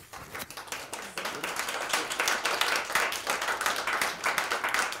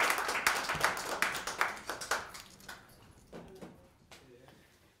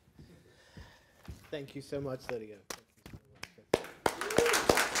 Thank you so much, Lydia.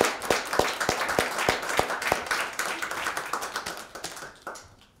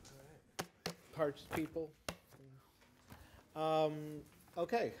 Parched people.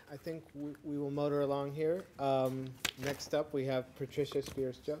 Okay, I think we will motor along here. Next up, we have Patricia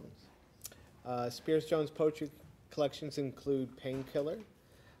Spears Jones. Spears Jones' poetry collections include Painkiller,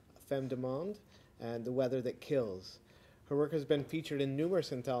 Femme de Monde, and The Weather That Kills. Her work has been featured in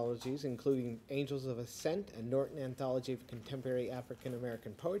numerous anthologies, including Angels of Ascent and Norton Anthology of Contemporary African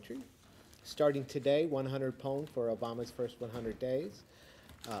American Poetry. Starting today, 100 Poems for Obama's First 100 Days.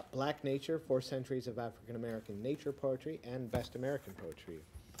 Black Nature, 4 Centuries of African American Nature Poetry, and Best American Poetry.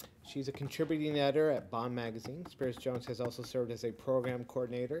 She's a contributing editor at Bond Magazine. Spears Jones has also served as a program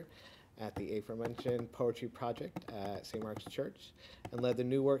coordinator at the aforementioned Poetry Project at St. Mark's Church, and led the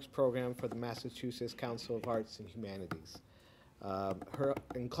New Works program for the Massachusetts Council of Arts and Humanities. Her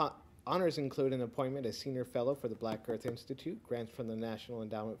honors include an appointment as Senior Fellow for the Black Earth Institute, grants from the National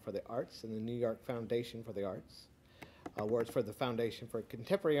Endowment for the Arts and the New York Foundation for the Arts, awards for the Foundation for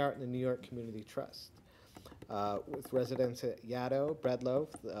Contemporary Art and the New York Community Trust. With residence at Yaddo, Breadloaf,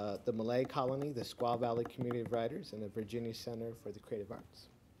 the Malay Colony, the Squaw Valley Community of Writers, and the Virginia Center for the Creative Arts.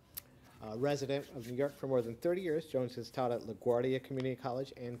 Resident of New York for more than 30 years, Jones has taught at LaGuardia Community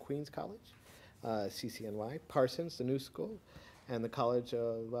College and Queens College, CCNY, Parsons, the New School, and the College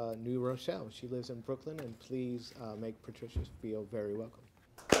of New Rochelle. She lives in Brooklyn, and please make Patricia feel very welcome.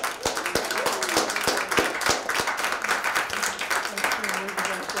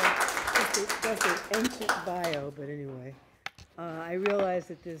 That's an ancient bio, but anyway. I realize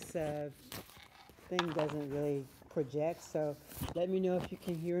that this thing doesn't really project, so let me know if you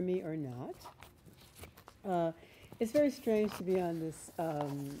can hear me or not. It's very strange to be on this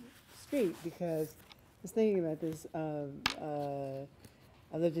street because I was thinking about this.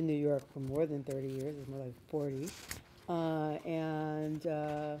 I lived in New York for more than 30 years, it's more like 40.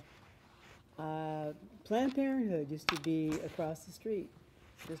 Planned Parenthood used to be across the street,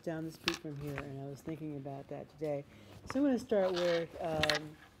 just down the street from here, and I was thinking about that today. So I'm going to start with,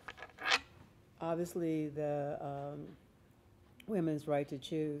 obviously, the women's right to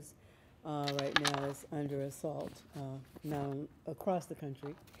choose right now is under assault now across the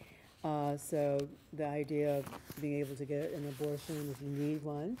country. So the idea of being able to get an abortion if you need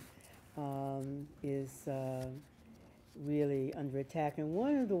one is really under attack. And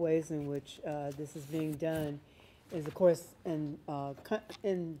one of the ways in which this is being done is, of course, in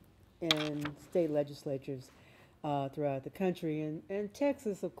state legislatures throughout the country. And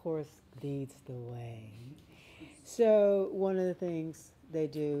Texas, of course, leads the way. So one of the things they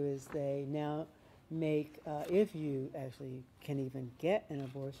do is they now make, if you actually can even get an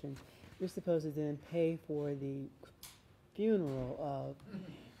abortion, you're supposed to then pay for the funeral of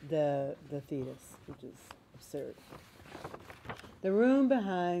the fetus, which is absurd. The room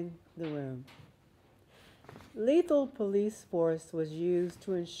behind the room. Lethal police force was used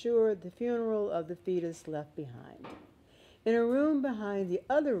to ensure the funeral of the fetus left behind. In a room behind the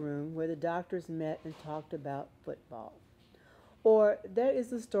other room where the doctors met and talked about football. Or that is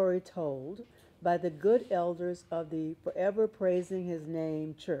the story told by the good elders of the forever praising his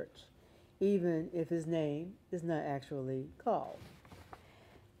name church, even if his name is not actually called.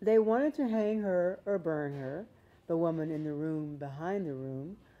 They wanted to hang her or burn her, the woman in the room behind the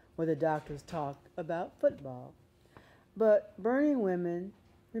room where the doctors talked about football. But burning women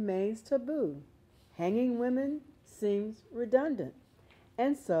remains taboo. Hanging women seems redundant,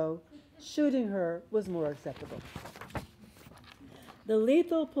 and so shooting her was more acceptable. The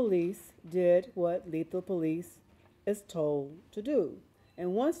lethal police did what lethal police is told to do,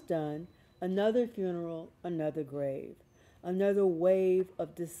 and once done, another funeral, another grave. Another wave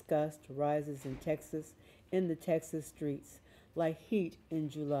of disgust rises in Texas, in the Texas streets, like heat in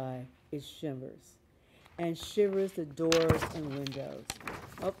July. It shivers, and shivers the doors and windows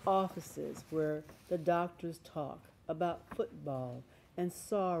of offices where the doctors talk about football and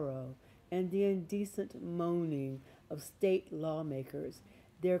sorrow and the indecent moaning of state lawmakers.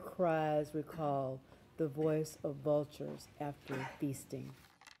 Their cries recall the voice of vultures after feasting.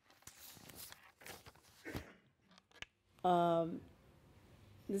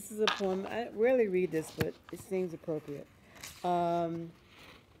 This is a poem. I rarely read this, but it seems appropriate. The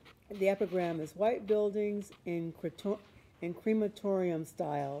epigram is white buildings in crematorium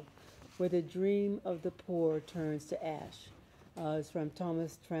style, where the dream of the poor turns to ash. It's from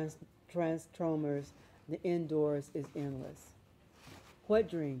Thomas Transtromer's The Indoors is Endless. What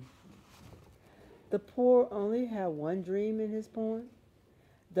dream? The poor only have one dream in his poem?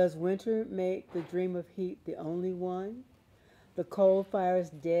 Does winter make the dream of heat the only one? The coal fire's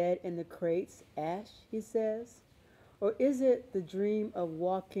dead and the crates ash, he says? Or is it the dream of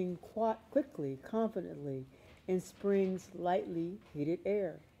walking quickly, confidently, in spring's lightly heated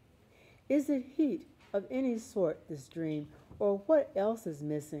air? Is it heat of any sort, this dream, or what else is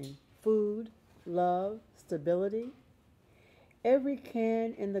missing? Food, love, stability? Every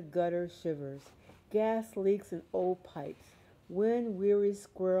can in the gutter shivers, gas leaks in old pipes, wind-weary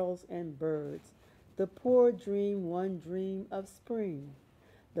squirrels and birds. The poor dream one dream of spring,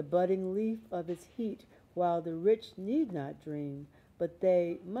 the budding leaf of its heat, while the rich need not dream, but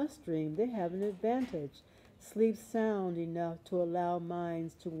they must dream. They have an advantage. Sleep sound enough to allow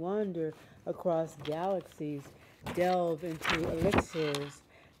minds to wander across galaxies, delve into elixirs,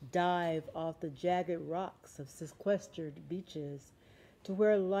 dive off the jagged rocks of sequestered beaches, to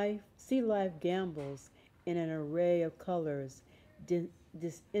where sea life gambles in an array of colors,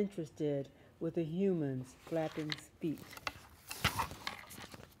 disinterested with a human's flapping feet.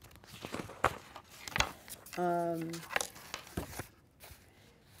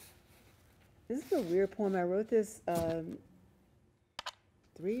 This is a weird poem. I wrote this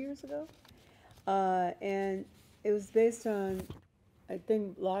 3 years ago, and it was based on, I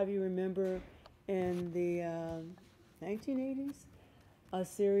think a lot of you remember, in the 1980s, a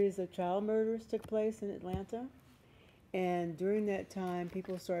series of child murders took place in Atlanta. And during that time,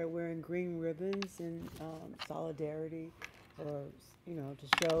 people started wearing green ribbons in solidarity, or to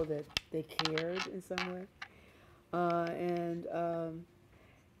show that they cared in some way.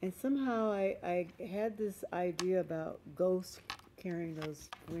 And somehow I had this idea about ghosts carrying those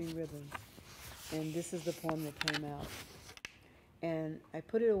green ribbons, and this is the poem that came out. And I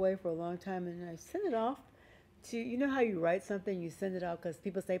put it away for a long time, and I sent it off to, you know how you write something, you send it out because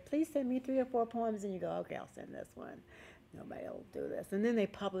people say, please send me 3 or 4 poems, and you go, okay, I'll send this one. Nobody will do this. And then they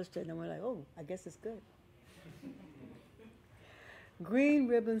published it, and we're like, oh, I guess it's good. Green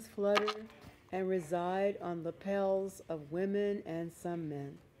ribbons flutter and reside on lapels of women and some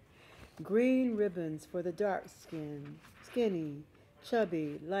men. Green ribbons for the skinny,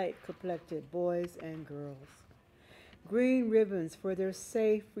 chubby, light-complected boys and girls. Green ribbons for their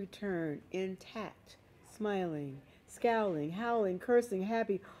safe return, intact, smiling, scowling, howling, cursing,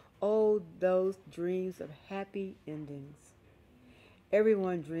 happy. Oh, those dreams of happy endings.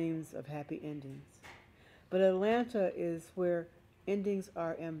 Everyone dreams of happy endings. But Atlanta is where endings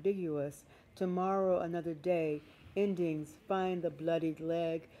are ambiguous. Tomorrow, another day. Endings find the bloodied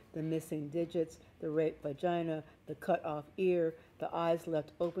leg, the missing digits, the raped vagina, the cut off ear, the eyes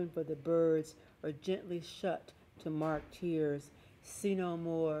left open for the birds, or gently shut to mark tears. See no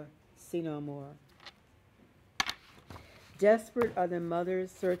more, see no more. Desperate are the mothers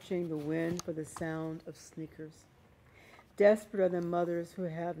searching the wind for the sound of sneakers. Desperate are the mothers who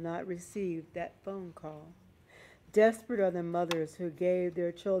have not received that phone call. Desperate are the mothers who gave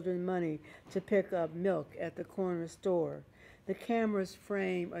their children money to pick up milk at the corner store. The cameras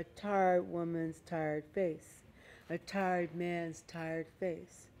frame a tired woman's tired face, a tired man's tired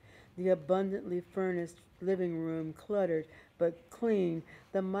face. The abundantly furnished living room cluttered but clean.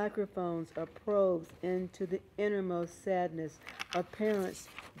 The microphones are probes into the innermost sadness of parents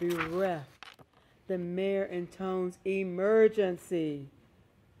bereft. The mayor intones emergency.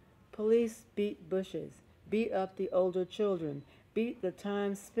 Police beat bushes, beat up the older children, beat the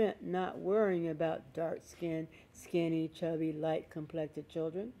time spent not worrying about dark-skinned, skinny, chubby, light-complected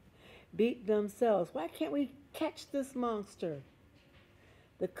children. Beat themselves. Why can't we catch this monster?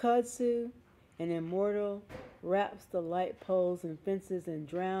 The kudzu, an immortal, wraps the light poles and fences and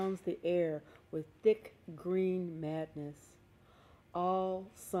drowns the air with thick green madness. All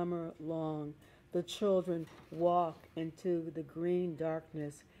summer long, the children walk into the green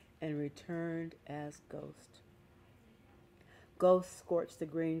darkness and returned as ghosts. Ghosts scorched the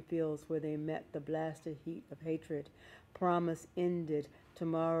green fields where they met the blasted heat of hatred. Promise ended.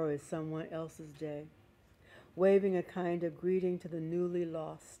 Tomorrow is someone else's day. Waving a kind of greeting to the newly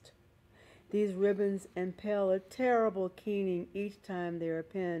lost. These ribbons impel a terrible keening each time they are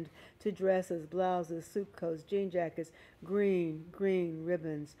pinned to dresses, blouses, suit coats, jean jackets, green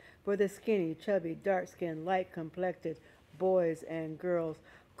ribbons for the skinny, chubby, dark-skinned, light-complected boys and girls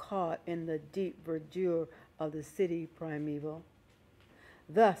caught in the deep verdure of the city primeval.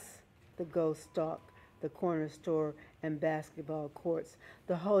 Thus the ghosts stalk the corner store and basketball courts,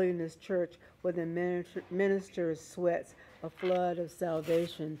 the holiness church where the minister sweats a flood of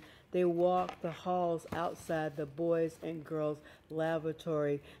salvation. They walk the halls outside the boys and girls'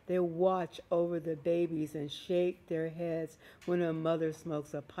 lavatory. They watch over the babies and shake their heads when a mother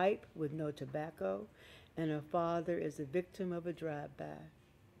smokes a pipe with no tobacco and a father is a victim of a drive-by.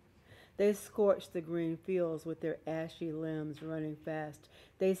 They scorch the green fields with their ashy limbs running fast.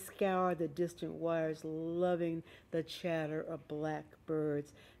 They scour the distant wires, loving the chatter of black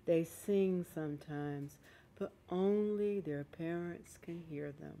birds. They sing sometimes, but only their parents can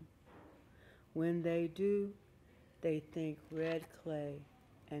hear them. When they do, they think red clay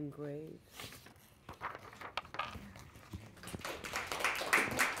and graves.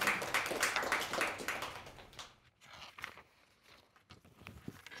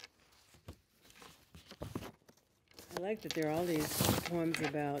 I like that there are all these poems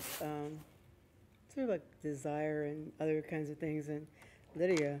about sort of like desire and other kinds of things. And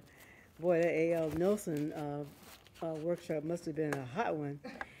Lydia, boy, that A.L. Nilsson workshop must have been a hot one.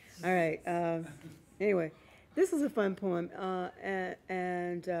 All right. Anyway, this is a fun poem.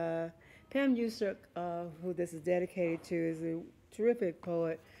 And Pam Yusuk, who this is dedicated to, is a terrific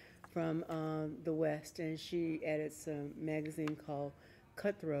poet from the West. And she edits a magazine called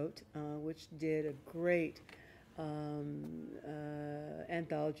Cutthroat, which did a great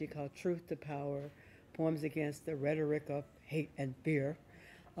anthology called Truth to Power, Poems Against the Rhetoric of Hate and Fear,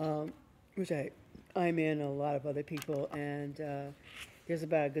 which I'm in, a lot of other people, and there's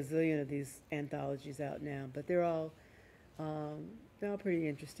about a gazillion of these anthologies out now, but they're all pretty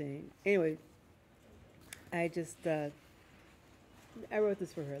interesting. Anyway, I wrote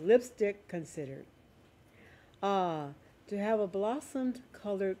this for her. Lipstick Considered. Ah, to have a blossomed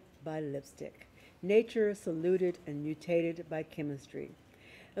colored by lipstick. Nature saluted and mutated by chemistry.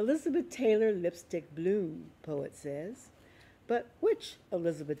 Elizabeth Taylor lipstick bloom, poet says. But which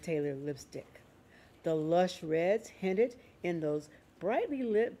Elizabeth Taylor lipstick? The lush reds hinted in those brightly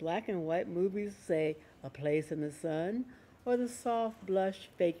lit black and white movies, say A Place in the Sun, or the soft blush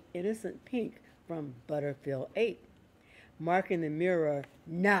fake innocent pink from Butterfield 8, marking the mirror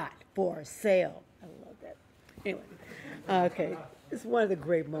not for sale. I love that. Anyway, okay, it's one of the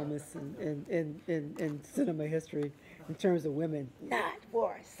great moments in cinema history in terms of women not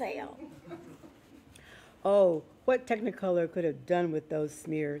for sale. Oh, what Technicolor could have done with those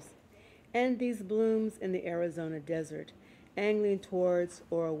smears. And these blooms in the Arizona desert, angling towards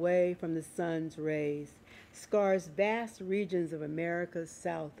or away from the sun's rays, scars vast regions of America's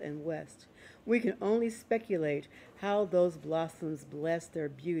south and west. We can only speculate how those blossoms bless their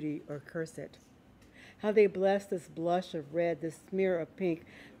beauty or curse it. How they bless this blush of red, this smear of pink,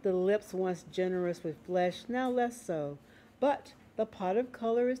 the lips once generous with flesh, now less so. But the pot of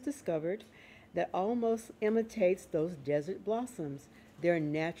color is discovered that almost imitates those desert blossoms, their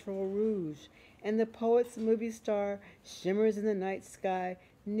natural rouge, and the poet's movie star shimmers in the night sky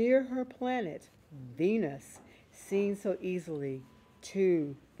near her planet, Venus, seen so easily,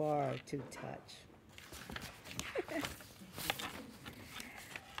 too far to touch.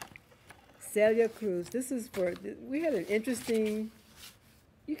 Celia Cruz, this is for, we had an interesting,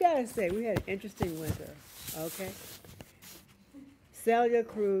 you gotta say, we had an interesting winter, okay? Celia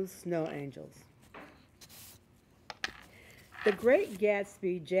Cruz, Snow Angels. The Great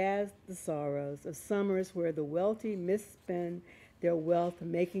Gatsby jazzed the sorrows of summers where the wealthy misspend their wealth,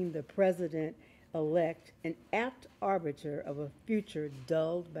 making the president-elect an apt arbiter of a future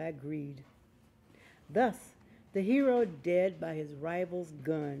dulled by greed. Thus, the hero dead by his rival's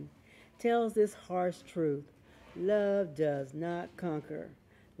gun tells this harsh truth: love does not conquer.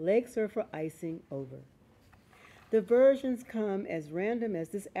 Lakes are for icing over. The versions come as random as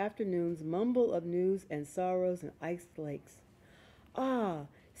this afternoon's mumble of news and sorrows and iced lakes. Ah,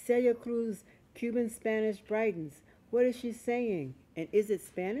 Celia Cruz, Cuban Spanish brightens. What is she saying? And is it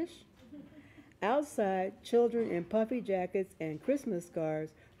Spanish? Outside, children in puffy jackets and Christmas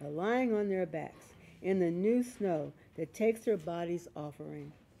scarves are lying on their backs in the new snow that takes their bodies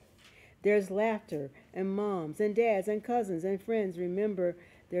offering. There's laughter, and moms and dads and cousins and friends remember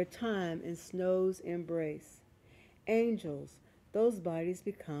their time in snow's embrace. Angels, those bodies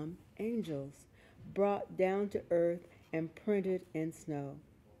become angels, brought down to earth and printed in snow.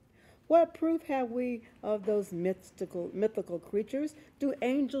 What proof have we of those mythical creatures? Do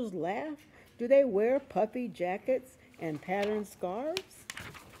angels laugh? Do they wear puffy jackets and patterned scarves?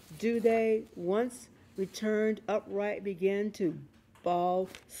 Do they, once returned upright, begin to ball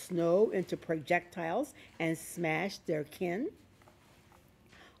snow into projectiles and smash their kin?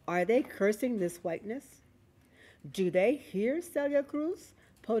 Are they cursing this whiteness? Do they hear Celia Cruz,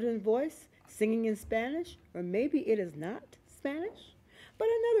 potent voice, singing in Spanish? Or maybe it is not Spanish, but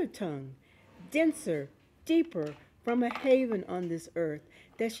another tongue, denser, deeper, from a haven on this earth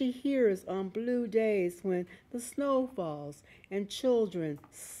that she hears on blue days when the snow falls and children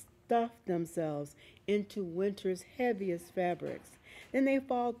stuff themselves into winter's heaviest fabrics. Then they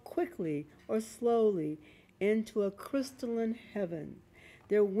fall quickly or slowly into a crystalline heaven,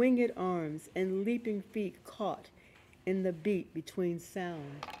 their winged arms and leaping feet caught in the beat between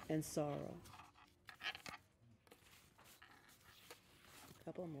sound and sorrow. A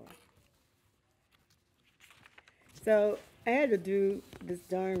couple more. So I had to do this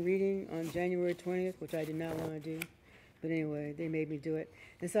darn reading on January 20th, which I did not want to do. But anyway, they made me do it.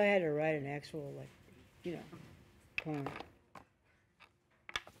 And so I had to write an actual, poem.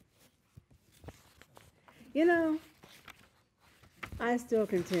 I still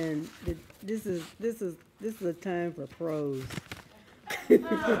contend that this is a time for prose.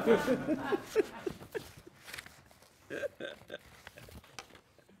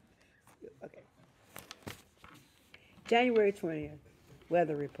 Okay. January 20th,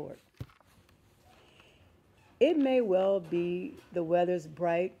 weather report. It may well be the weather's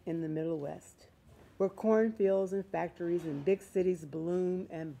bright in the Middle West, where cornfields and factories and big cities bloom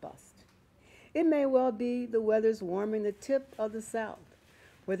and bust. It may well be the weather's warming the tip of the South,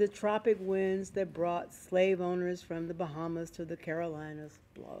 where the tropic winds that brought slave owners from the Bahamas to the Carolinas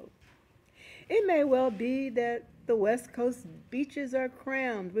blow. It may well be that the West Coast beaches are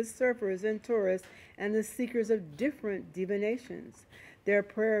crammed with surfers and tourists and the seekers of different divinations, their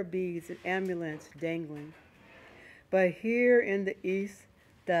prayer beads and amulets dangling. But here in the East,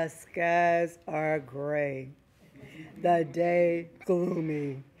 the skies are gray, the day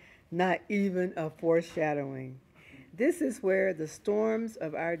gloomy, not even a foreshadowing. This is where the storms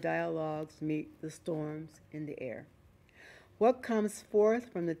of our dialogues meet the storms in the air. What comes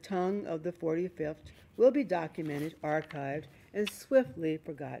forth from the tongue of the 45th will be documented, archived, and swiftly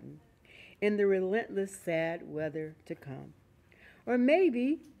forgotten in the relentless sad weather to come. Or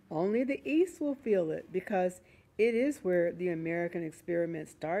maybe only the East will feel it, because It is where the American experiment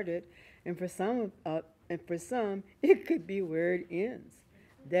started, and for some, it could be where it ends.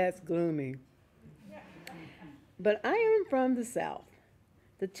 That's gloomy. But I am from the South,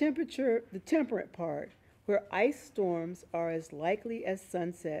 the temperate part, where ice storms are as likely as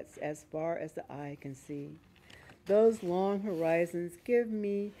sunsets as far as the eye can see. Those long horizons give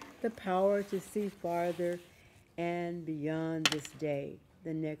me the power to see farther and beyond this day,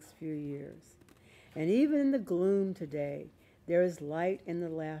 the next few years. And even in the gloom today, there is light in the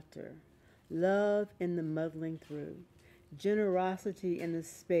laughter, love in the muddling through, generosity in the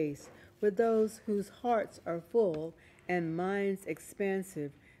space where those whose hearts are full and minds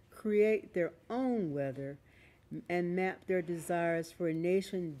expansive create their own weather and map their desires for a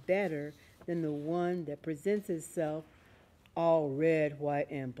nation better than the one that presents itself, all red, white,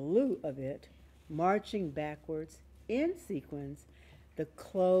 and blue of it, marching backwards in sequence, the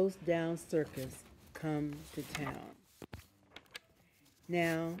closed down circus come to town.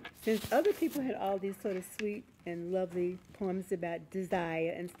 Now, since other people had all these sort of sweet and lovely poems about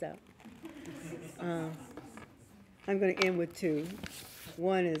desire and stuff, I'm going to end with two.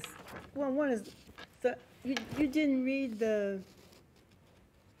 One is, so you didn't read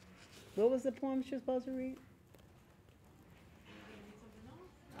what was the poem she was supposed to read?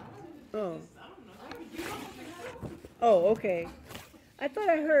 Oh. Oh, okay.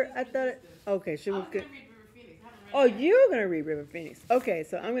 Okay, she was good. Oh, you're going to read River Phoenix. Okay,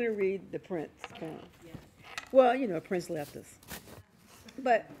 so I'm going to read the Prince poem. Well, Prince left us.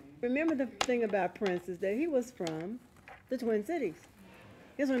 But remember the thing about Prince is that he was from the Twin Cities.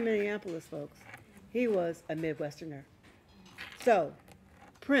 He was from Minneapolis, folks. He was a Midwesterner. So,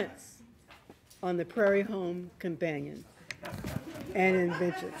 Prince on the Prairie Home Companion and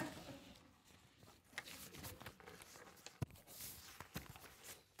Invention.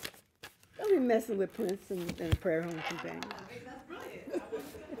 Don't be messing with Prince and the Prairie Home Companion.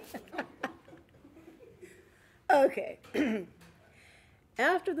 Okay.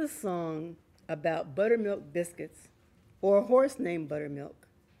 After the song about buttermilk biscuits, or a horse named Buttermilk,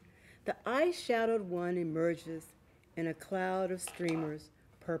 the ice-shadowed one emerges in a cloud of streamers,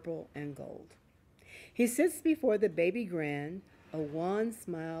 purple and gold. He sits before the baby grand, a wan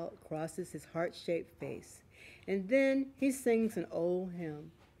smile crosses his heart-shaped face, and then he sings an old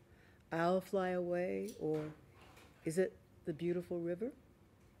hymn, I'll Fly Away, or Is It the Beautiful River?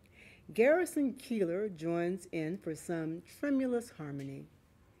 Garrison Keillor joins in for some tremulous harmony,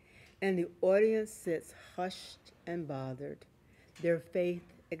 and the audience sits hushed and bothered, their faith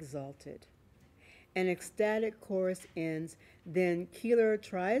exalted. An ecstatic chorus ends, then Keillor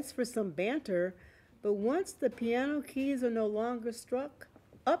tries for some banter, but once the piano keys are no longer struck,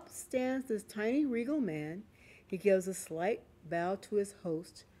 up stands this tiny regal man. He gives a slight bow to his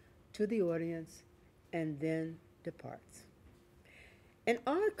host, to the audience, and then departs. An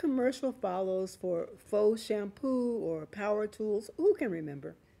odd commercial follows for faux shampoo or power tools. Who can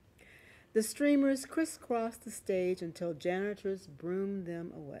remember? The streamers crisscross the stage until janitors broom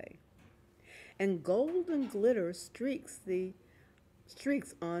them away. And golden glitter streaks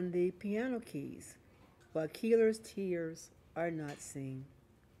on the piano keys, while Keillor's tears are not seen.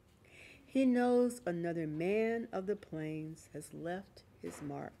 He knows another man of the plains has left his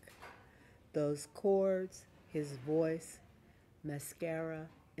mark. Those chords, his voice, mascara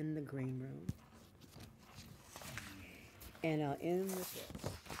in the green room. And I'll end with this,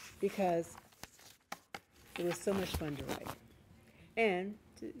 because it was so much fun to write. And,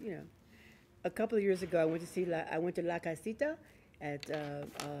 a couple of years ago, I went to La Casita at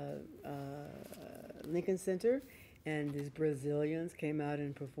Lincoln Center, and these Brazilians came out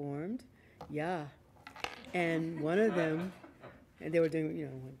and performed. Yeah. And one of them, and they were doing,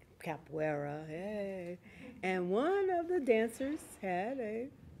 capoeira, hey. And one of the dancers had a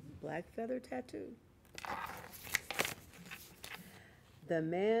black feather tattoo. The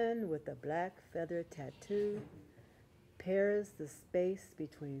man with the black feather tattoo pairs the space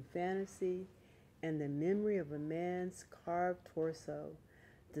between fantasy and the memory of a man's carved torso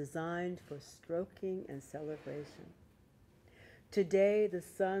designed for stroking and celebration. Today, the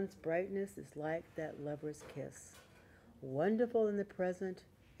sun's brightness is like that lover's kiss, wonderful in the present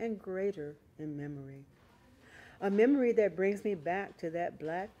and greater in memory. A memory that brings me back to that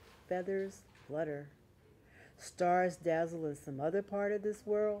black feather's flutter. Stars dazzle in some other part of this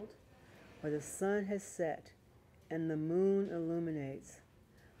world where the sun has set and the moon illuminates,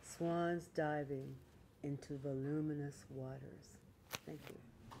 swans diving into voluminous waters. Thank you.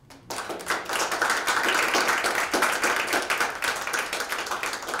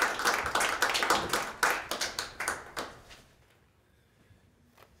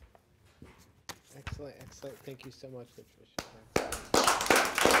 Excellent, excellent. Thank Thank you so much, Patricia.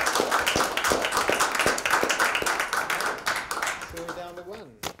 So we're down to one.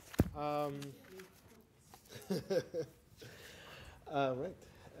 Right.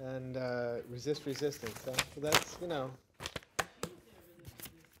 And resist resistance. Huh? So that's,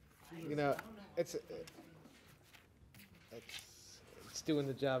 it's doing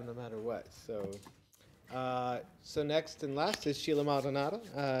the job no matter what. So next and last is Sheila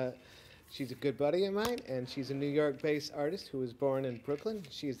Maldonado. She's a good buddy of mine, and she's a New York-based artist who was born in Brooklyn.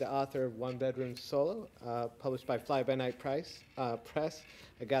 She's the author of One Bedroom Solo, published by Fly By Night Press, A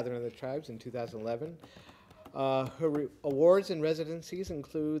Gathering of the Tribes in 2011. Her awards and residencies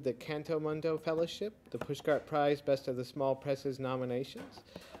include the Canto Mundo Fellowship, the Pushcart Prize Best of the Small Presses nominations,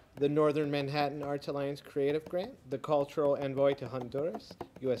 the Northern Manhattan Arts Alliance Creative Grant, the Cultural Envoy to Honduras,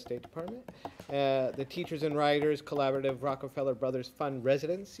 U.S. State Department, the Teachers and Writers Collaborative Rockefeller Brothers Fund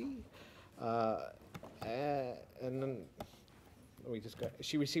Residency, and then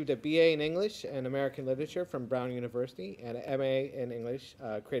she received a BA in English and American Literature from Brown University and an MA in English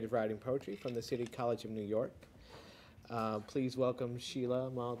Creative Writing Poetry from the City College of New York. Please welcome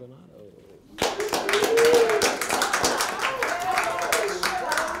Sheila Maldonado.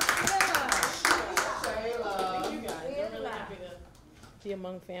 Be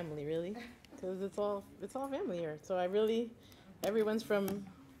among family, really, because it's all family here. So everyone's from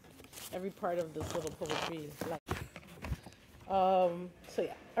every part of this little poetry life. So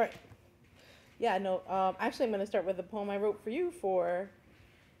yeah, all right. Yeah, no. Actually, I'm going to start with a poem I wrote for you for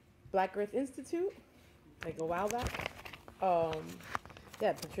Black Earth Institute, like a while back.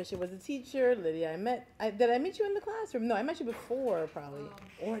 Yeah, Patricia was a teacher. Lydia, did I meet you in the classroom? No, I met you before, probably,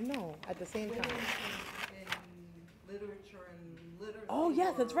 or no, at the same time. In literature and literature. Oh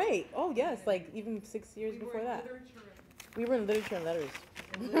yes, that's right. Oh yes, like even 6 years before that. We were in literature and letters.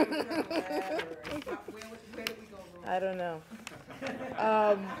 Where did we go wrong? I don't know.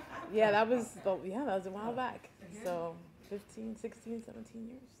 Yeah, that was a while back. So 15, 16, 17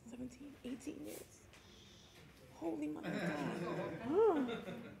 years, 17, 18 years. Holy mother of God.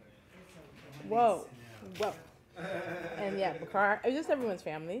 Whoa. And yeah, Bakar, just everyone's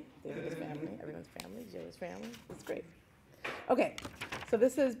family. David's family, everyone's family, Joe's family. It's great. Okay, so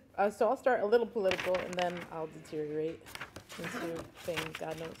this is, so I'll start a little political and then I'll deteriorate into things,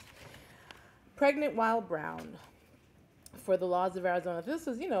 God knows. Pregnant while brown. For the laws of Arizona. This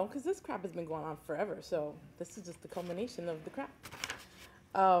is, because this crap has been going on forever, so this is just the culmination of the crap.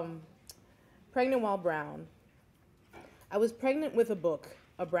 Pregnant while brown. I was pregnant with a book,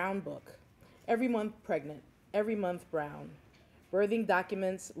 a brown book. Every month pregnant, every month brown. Birthing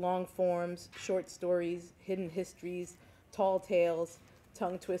documents, long forms, short stories, hidden histories, tall tales,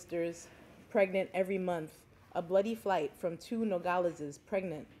 tongue twisters. Pregnant every month. A bloody flight from 2 Nogaleses,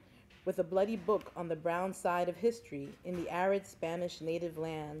 pregnant, with a bloody book on the brown side of history in the arid Spanish native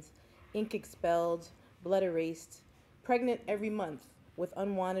lands, ink expelled, blood erased. Pregnant every month with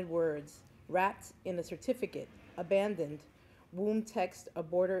unwanted words, wrapped in a certificate, abandoned, womb text a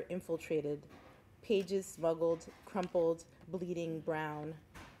border infiltrated, pages smuggled, crumpled, bleeding brown.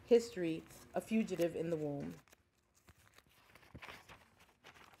 History, a fugitive in the womb.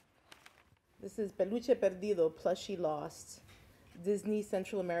 This is Peluche Perdido, Plushie Lost, Disney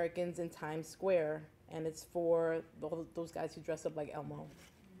Central Americans in Times Square, and it's for those guys who dress up like Elmo.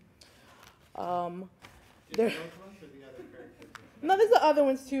 No, there's the other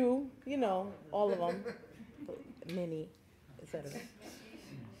ones too, all of them. Minnie, etc.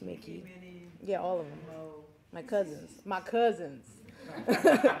 Mickey. Yeah, all of them. My cousins.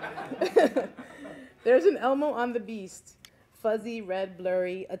 There's an Elmo on the Beast, fuzzy, red,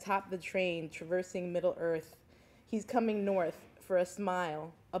 blurry, atop the train, traversing Middle Earth. He's coming north for a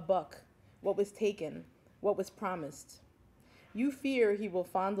smile, a buck, what was taken, what was promised. You fear he will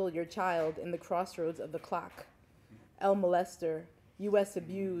fondle your child in the crossroads of the clock. El molester, U.S.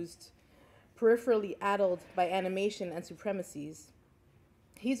 abused, peripherally addled by animation and supremacies.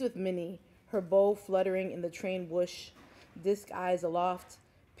 He's with Minnie, her bow fluttering in the train whoosh, disc eyes aloft,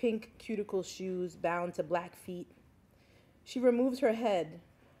 pink cuticle shoes bound to black feet. She removes her head,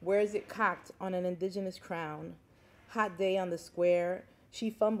 wears it cocked on an indigenous crown. Hot day on the square, she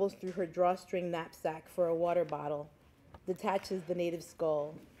fumbles through her drawstring knapsack for a water bottle, detaches the native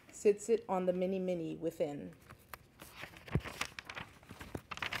skull, sits it on the mini within.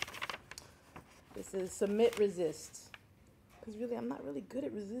 This is submit, resist. Because really, I'm not really good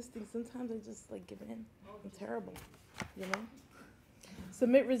at resisting. Sometimes I just give in. I'm terrible,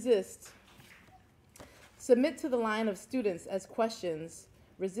 Submit, resist. Submit to the line of students as questions.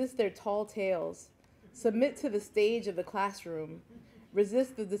 Resist their tall tales. Submit to the stage of the classroom.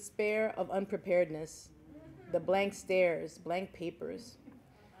 Resist the despair of unpreparedness. the blank stares, blank papers.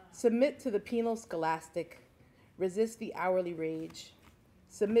 Submit to the penal scholastic, resist the hourly rage.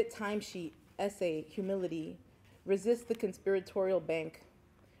 Submit timesheet, essay, humility, resist the conspiratorial bank.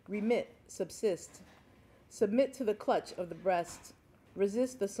 Remit, subsist. Submit to the clutch of the breast,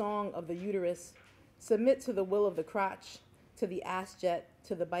 resist the song of the uterus. Submit to the will of the crotch, to the ass jet,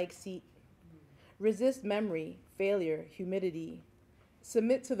 to the bike seat. Resist memory, failure, humidity.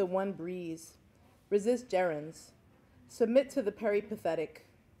 Submit to the one breeze. Resist gerunds. Submit to the peripathetic.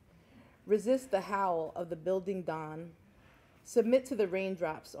 Resist the howl of the building dawn. Submit to the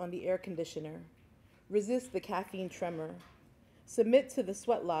raindrops on the air conditioner. Resist the caffeine tremor. Submit to the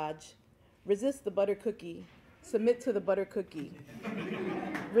sweat lodge. Resist the butter cookie. Submit to the butter cookie.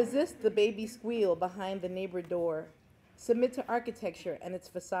 Resist the baby squeal behind the neighbor door. Submit to architecture and its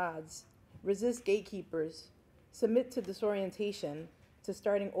facades. Resist gatekeepers. Submit to disorientation, to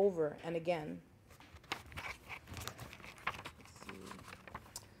starting over and again.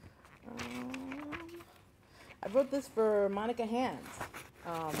 I wrote this for Monica Hands,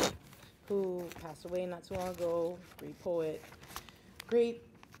 who passed away not too long ago. Great poet, great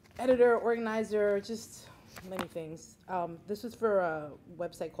editor, organizer, just many things. This was for a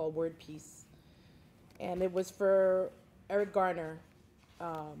website called Word Peace, and it was for Eric Garner,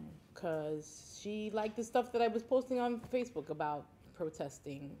 because she liked the stuff that I was posting on Facebook about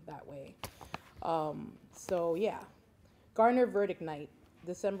protesting that way. So yeah, Garner Verdict Night,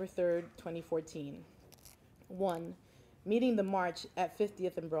 December 3rd, 2014. 1. Meeting the march at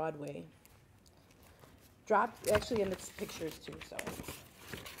 50th and Broadway. Dropped, actually, and it's pictures too, so.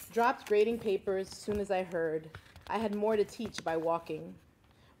 Dropped grading papers soon as I heard. I had more to teach by walking.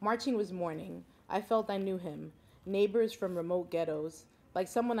 Marching was morning. I felt I knew him. Neighbors from remote ghettos, like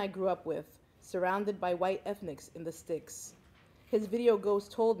someone I grew up with, surrounded by white ethnics in the sticks. His video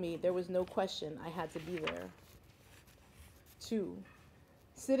ghost told me there was no question I had to be there. 2.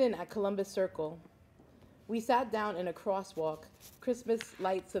 Sit-in at Columbus Circle. We sat down in a crosswalk, Christmas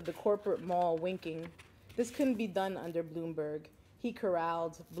lights of the corporate mall winking. This couldn't be done under Bloomberg. He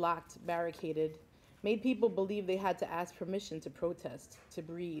corralled, blocked, barricaded, made people believe they had to ask permission to protest, to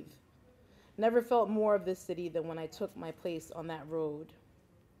breathe. Never felt more of this city than when I took my place on that road.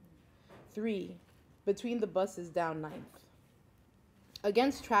 3. Between the buses down 9th.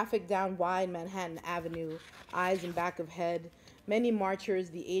 Against traffic down wide Manhattan Avenue, eyes in back of head, many marchers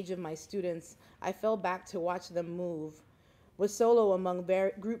the age of my students, I fell back to watch them move. Was solo among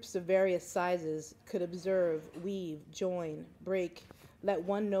groups of various sizes, could observe, weave, join, break, let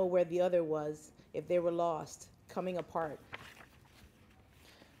one know where the other was, if they were lost, coming apart.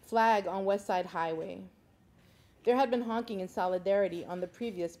 Flag on West Side Highway. There had been honking in solidarity on the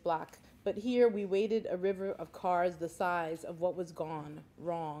previous block, but here we waded a river of cars the size of what was gone,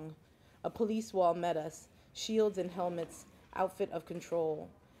 wrong. A police wall met us, shields and helmets, outfit of control.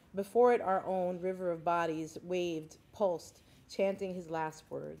 Before it, our own river of bodies waved, pulsed, chanting his last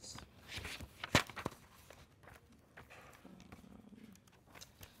words.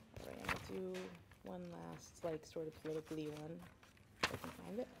 All right, I'm gonna do one last, like, sort of politically one, if I can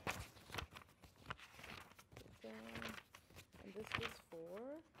find it. And this was for,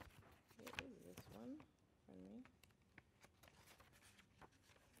 what is this one? Pardon me.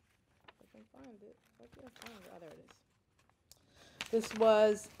 If I can find it, if I can't find it, oh, there it is. This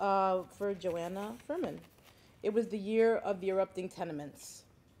was for Joanna Furman. It was the year of the erupting tenements.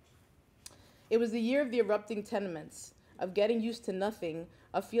 It was the year of the erupting tenements, of getting used to nothing,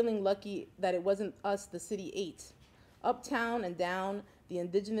 of feeling lucky that it wasn't us the city ate. Uptown and down, the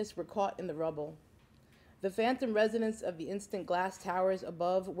indigenous were caught in the rubble. The phantom residents of the instant glass towers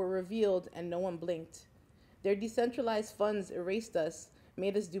above were revealed and no one blinked. Their decentralized funds erased us,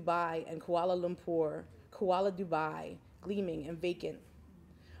 made us Dubai and Kuala Lumpur, Kuala Dubai, gleaming and vacant.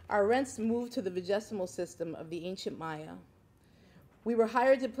 Our rents moved to the vigesimal system of the ancient Maya. We were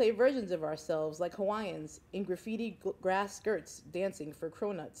hired to play versions of ourselves like Hawaiians in graffiti grass skirts dancing for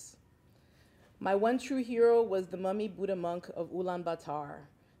cronuts. My one true hero was the mummy Buddha monk of Ulaanbaatar,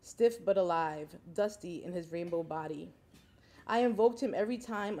 stiff but alive, dusty in his rainbow body. I invoked him every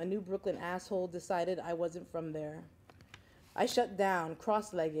time a new Brooklyn asshole decided I wasn't from there. I shut down,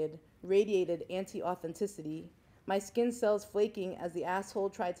 cross-legged, radiated anti-authenticity, my skin cells flaking as the asshole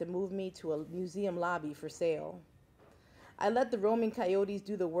tried to move me to a museum lobby for sale. I let the roaming coyotes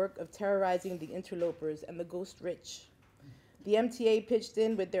do the work of terrorizing the interlopers and the ghost rich. The MTA pitched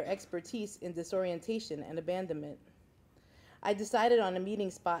in with their expertise in disorientation and abandonment. I decided on a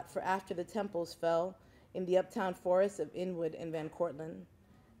meeting spot for after the temples fell in the uptown forests of Inwood and Van Cortlandt.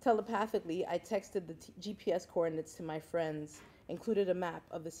 Telepathically, I texted the GPS coordinates to my friends, included a map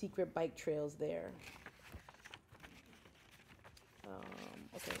of the secret bike trails there.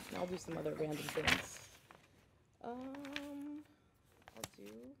 Okay, now I'll do some other random things. I'll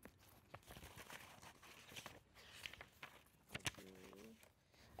do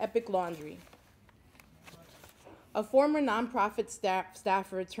Epic Laundry. A former nonprofit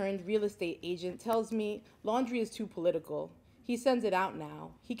staffer turned real estate agent tells me laundry is too political. He sends it out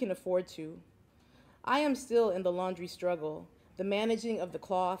now. He can afford to. I am still in the laundry struggle. The managing of the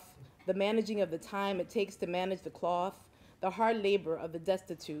cloth, the managing of the time it takes to manage the cloth, the hard labor of the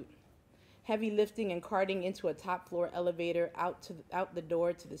destitute. Heavy lifting and carting into a top floor elevator out the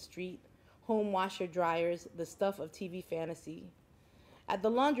door to the street, home washer dryers, the stuff of TV fantasy. At the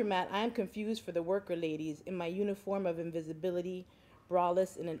laundromat, I am confused for the worker ladies in my uniform of invisibility,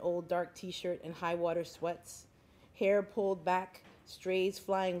 braless in an old dark t-shirt and high-water sweats, hair pulled back, strays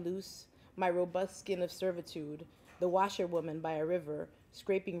flying loose, my robust skin of servitude, the washerwoman by a river,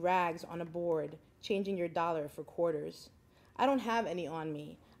 scraping rags on a board, changing your dollar for quarters. I don't have any on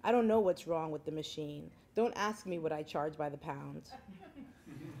me. I don't know what's wrong with the machine. Don't ask me what I charge by the pound.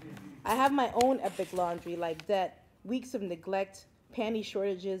 I have my own epic laundry like debt, weeks of neglect, panty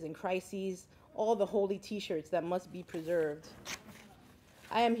shortages and crises, all the holy t-shirts that must be preserved.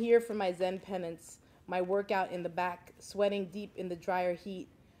 I am here for my Zen penance, my workout in the back, sweating deep in the dryer heat,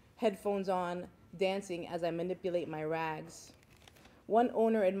 headphones on, dancing as I manipulate my rags. One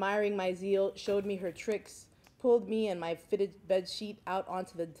owner, admiring my zeal, showed me her tricks, pulled me and my fitted bed sheet out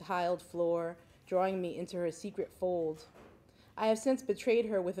onto the tiled floor, drawing me into her secret fold. I have since betrayed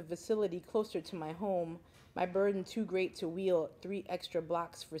her with a facility closer to my home, my burden too great to wheel 3 extra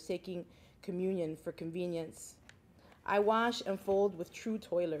blocks, forsaking communion for convenience. I wash and fold with true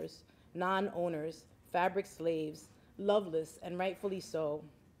toilers, non-owners, fabric slaves, loveless and rightfully so.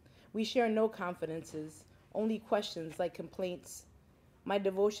 We share no confidences, only questions like complaints. My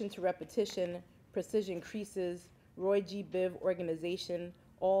devotion to repetition, precision creases, Roy G. Biv organization,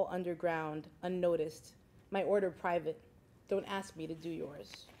 all underground, unnoticed. My order private. Don't ask me to do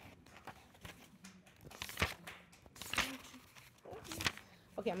yours.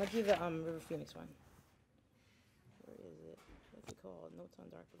 Okay, I'm gonna do the River Phoenix one. Where is it? What's it called? Notes on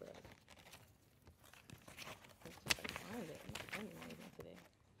Dark Blood. Let's see if I can find it. I'm not finding anything today.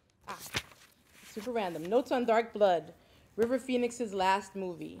 Super random. Notes on Dark Blood. River Phoenix's last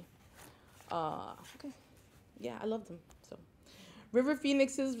movie. Okay. Yeah, I loved him. So, River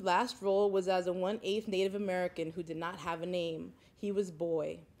Phoenix's last role was as a 1/8 Native American who did not have a name. He was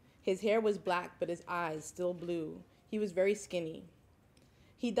Boy. His hair was black, but his eyes still blue. He was very skinny.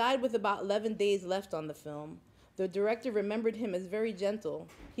 He died with about 11 days left on the film. The director remembered him as very gentle.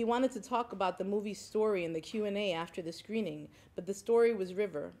 He wanted to talk about the movie's story in the Q&A after the screening, but the story was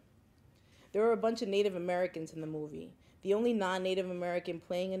River. There were a bunch of Native Americans in the movie. The only non-Native American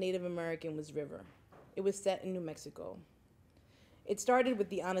playing a Native American was River. It was set in New Mexico. It started with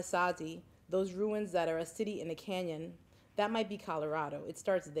the Anasazi, those ruins that are a city in a canyon. That might be Colorado. It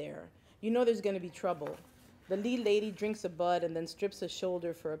starts there. You know there's going to be trouble. The lead lady drinks a bud and then strips a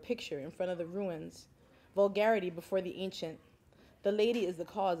shoulder for a picture in front of the ruins. Vulgarity before the ancient. The lady is the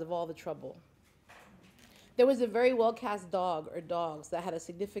cause of all the trouble. There was a very well-cast dog or dogs that had a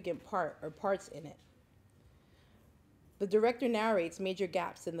significant part or parts in it. The director narrates major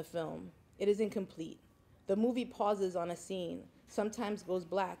gaps in the film. It is incomplete. The movie pauses on a scene, sometimes goes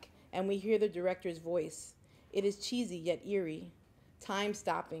black, and we hear the director's voice. It is cheesy yet eerie,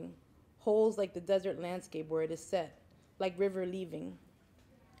 time-stopping, holes like the desert landscape where it is set, like River leaving.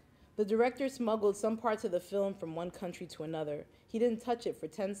 The director smuggled some parts of the film from one country to another. He didn't touch it for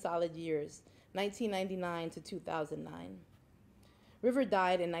 10 solid years, 1999 to 2009. River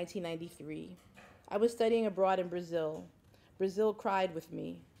died in 1993. I was studying abroad in Brazil. Brazil cried with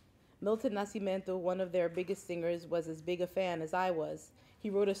me. Milton Nascimento, one of their biggest singers, was as big a fan as I was. He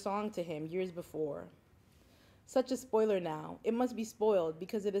wrote a song to him years before. Such a spoiler now. It must be spoiled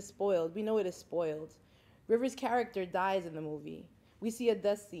because it is spoiled. We know it is spoiled. River's character dies in the movie. We see a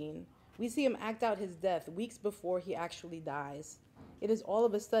death scene. We see him act out his death weeks before he actually dies. It is all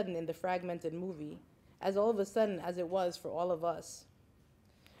of a sudden in the fragmented movie, as all of a sudden as it was for all of us.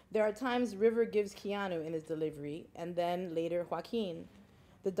 There are times River gives Keanu in his delivery, and then later Joaquin.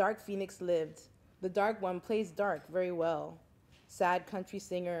 The Dark Phoenix lived. The Dark one plays dark very well. Sad country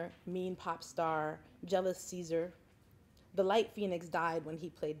singer, mean pop star, jealous Caesar. The Light Phoenix died when he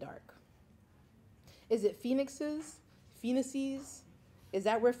played Dark. Is it Phoenixes? Phoenices? Is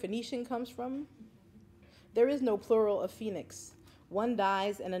that where Phoenician comes from? There is no plural of Phoenix. One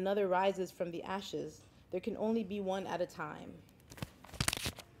dies and another rises from the ashes. There can only be one at a time.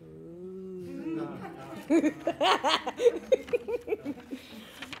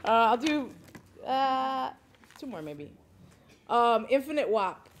 I'll do 2 more maybe. Infinite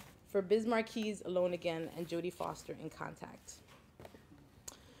WAP for Biz Marquis, Alone Again, and Jodie Foster in Contact.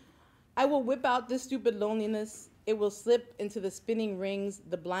 I will whip out this stupid loneliness. It will slip into the spinning rings,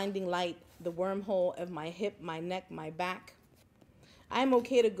 the blinding light, the wormhole of my hip, my neck, my back. I am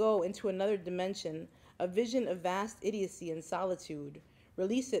okay to go into another dimension, a vision of vast idiocy and solitude.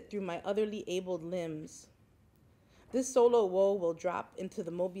 Release it through my otherly abled limbs. This solo woe will drop into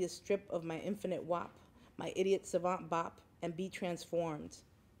the Mobius strip of my infinite WAP, my idiot savant bop, and be transformed.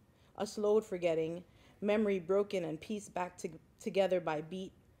 A slowed forgetting, memory broken and pieced back together by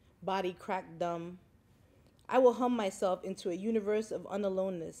beat, body cracked dumb. I will hum myself into a universe of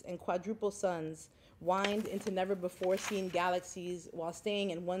unaloneness and quadruple suns, wind into never-before-seen galaxies while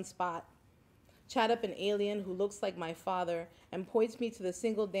staying in one spot. Chat up an alien who looks like my father and points me to the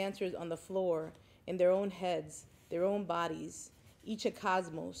single dancers on the floor, in their own heads, their own bodies, each a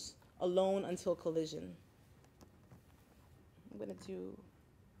cosmos, alone until collision. I'm gonna do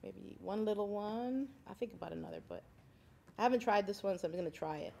maybe one little one. I think about another, but I haven't tried this one, so I'm gonna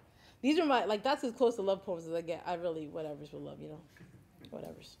try it. These are my, like, that's as close to love poems as I get. I really, whatever's with love, you know,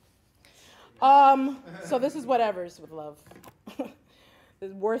 whatever's. So this is whatever's with love.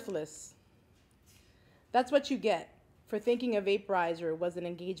 It's worthless. That's what you get for thinking a vaporizer was an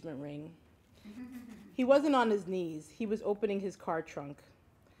engagement ring. He wasn't on his knees. He was opening his car trunk.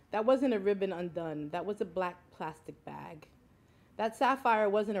 That wasn't a ribbon undone. That was a black plastic bag. That sapphire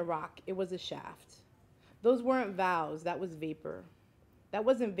wasn't a rock. It was a shaft. Those weren't vows. That was vapor. That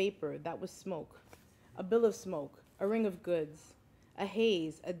wasn't vapor. That was smoke. A bill of smoke. A ring of goods. A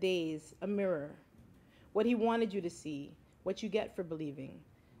haze. A daze. A mirror. What he wanted you to see. What you get for believing.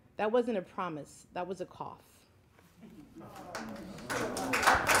 That wasn't a promise. That was a cough.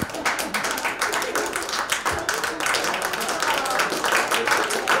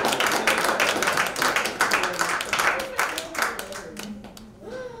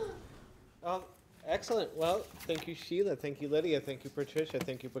 Excellent. Well, thank you, Sheila. Thank you, Lydia. Thank you, Patricia.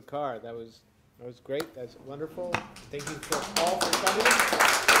 Thank you, Bakar. That was great. That's wonderful. Thank you all for coming.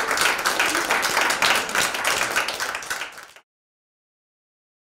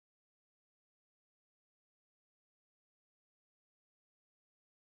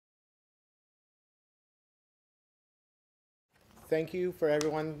 Thank you for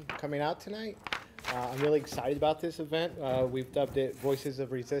everyone coming out tonight. I'm really excited about this event. We've dubbed it Voices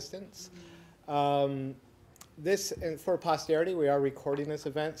of Resistance. This, and for posterity, we are recording this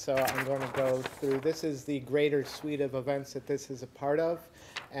event, so I'm going to go through. This is the greater suite of events that this is a part of,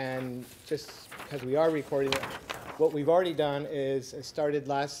 and just because we are recording it, what we've already done is it started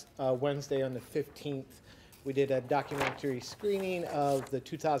last Wednesday on the 15th. We did a documentary screening of the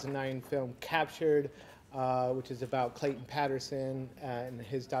 2009 film Captured, which is about Clayton Patterson and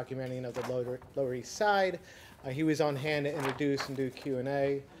his documenting of the Lower East Side. He was on hand to introduce and do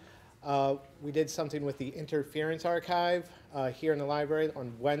Q&A. We did something with the Interference Archive here in the library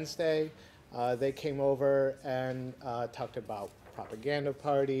on Wednesday. They came over and talked about propaganda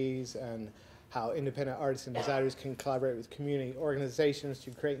parties and how independent artists and designers can collaborate with community organizations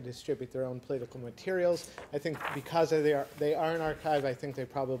to create and distribute their own political materials. I think because they are an archive, I think they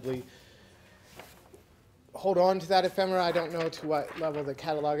probably hold on to that ephemera. I don't know to what level they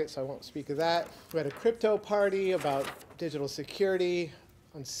catalog it, so I won't speak of that. We had a crypto party about digital security.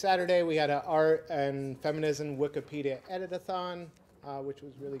 On Saturday, we had an art and feminism Wikipedia edit-a-thon, which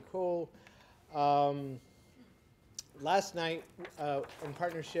was really cool. Last night, in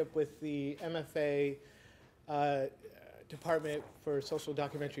partnership with the MFA Department for Social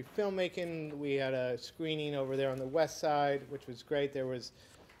Documentary Filmmaking, we had a screening over there on the west side, which was great. There was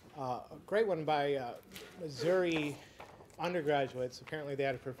a great one by Missouri undergraduates. Apparently they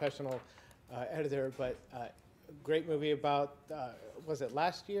had a professional editor, but a great movie about, was it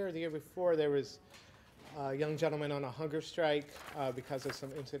last year or the year before? There was a young gentleman on a hunger strike because of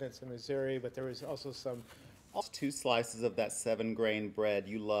some incidents in Missouri, but there was also some... 2 slices of that 7-grain bread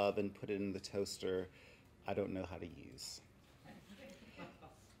you love and put it in the toaster I don't know how to use.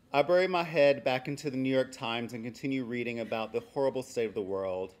 I bury my head back into the New York Times and continue reading about the horrible state of the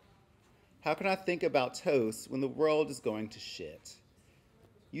world. How can I think about toast when the world is going to shit?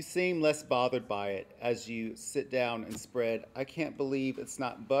 You seem less bothered by it as you sit down and spread, I can't believe it's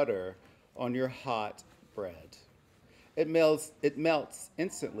not butter, on your hot bread. It melts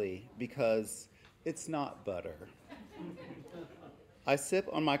instantly because it's not butter. I sip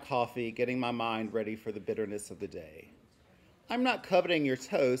on my coffee, getting my mind ready for the bitterness of the day. I'm not coveting your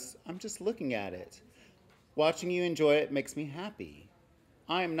toast, I'm just looking at it. Watching you enjoy it makes me happy.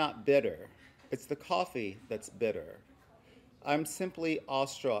 I am not bitter. It's the coffee that's bitter. I'm simply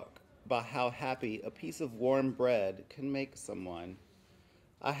awestruck by how happy a piece of warm bread can make someone.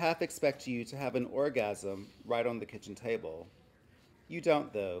 I half expect you to have an orgasm right on the kitchen table. You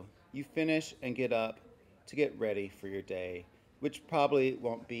don't, though. You finish and get up to get ready for your day, which probably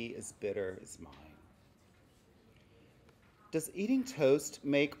won't be as bitter as mine. Does eating toast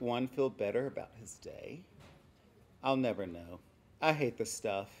make one feel better about his day? I'll never know. I hate the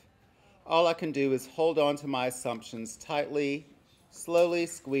stuff. All I can do is hold on to my assumptions tightly, slowly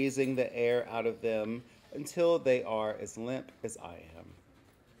squeezing the air out of them until they are as limp as I am.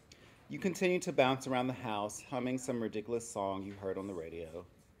 You continue to bounce around the house, humming some ridiculous song you heard on the radio.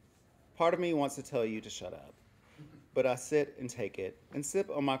 Part of me wants to tell you to shut up, but I sit and take it and sip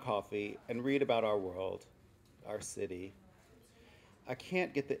on my coffee and read about our world, our city. I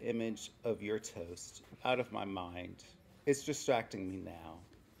can't get the image of your toast out of my mind. It's distracting me now.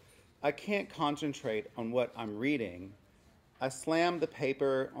 I can't concentrate on what I'm reading. I slam the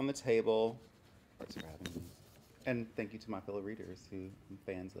paper on the table. Thanks for having me. And thank you to my fellow readers who I'm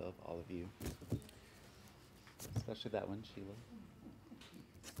fans of, all of you. Especially that one, Sheila.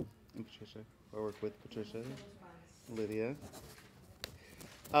 And Patricia. I work with Patricia. Lydia.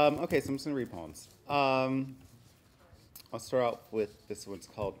 Okay, so I'm just going to read poems. I'll start out with this one's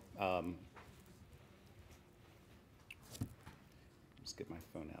called, just get my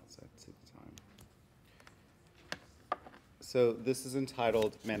phone out so I can see the time. So this is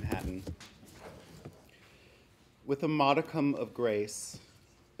entitled Manhattan. With a modicum of grace,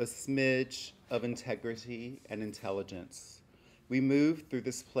 a smidge of integrity and intelligence, we move through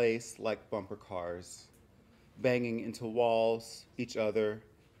this place like bumper cars, banging into walls, each other,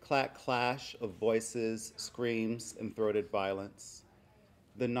 clash of voices, screams, and throated violence.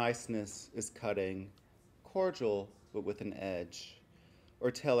 The niceness is cutting, cordial but with an edge,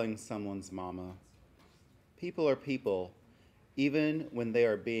 or telling someone's mama. People are people, even when they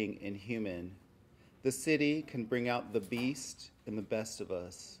are being inhuman. The city can bring out the beast in the best of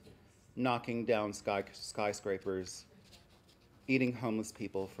us, knocking down skyscrapers, eating homeless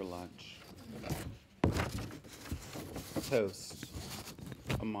people for lunch. Toast,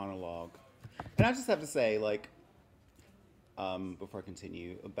 a monologue. And I just have to say, like, before I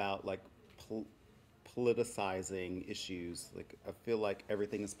continue, about like politicizing issues. Like, I feel like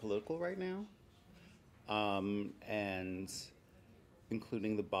everything is political right now, and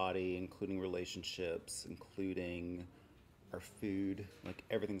including the body, including relationships, including our food, like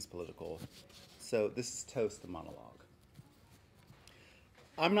everything's political. So this is Toast, the monologue.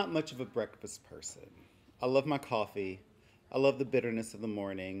 I'm not much of a breakfast person. I love my coffee. I love the bitterness of the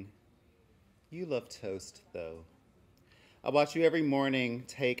morning. You love toast, though. I watch you every morning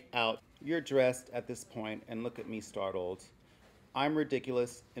take out. You're dressed at this point and look at me startled. I'm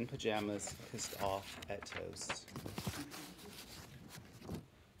ridiculous in pajamas, pissed off at toast.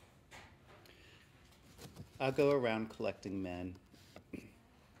 I go around collecting men.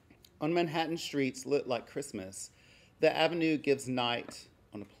 On Manhattan streets lit like Christmas, the avenue gives night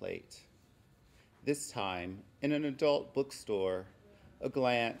on a plate. This time, in an adult bookstore, a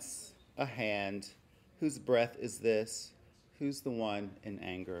glance, a hand, whose breath is this? Who's the one in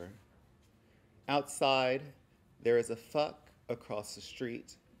anger? Outside, there is a fuck across the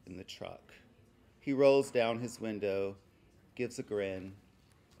street in the truck. He rolls down his window, gives a grin,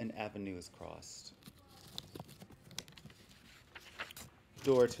 an avenue is crossed.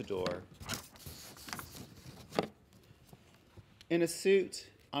 Door to door. In a suit,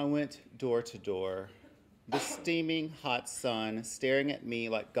 I went door to door, the steaming hot sun staring at me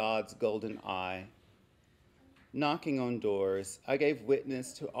like God's golden eye. Knocking on doors, I gave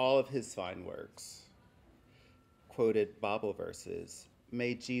witness to all of his fine works. Quoted Bible verses,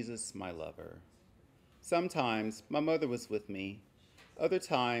 made Jesus my lover. Sometimes my mother was with me. Other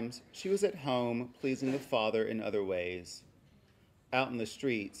times she was at home pleasing the Father in other ways. Out in the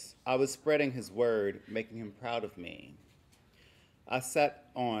streets, I was spreading his word, making him proud of me. I sat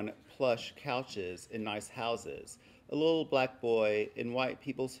on plush couches in nice houses, a little black boy in white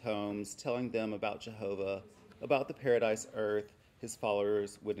people's homes telling them about Jehovah, about the paradise earth his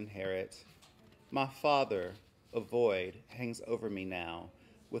followers would inherit. My Father, a void, hangs over me now,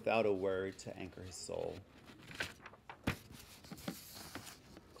 without a word to anchor his soul.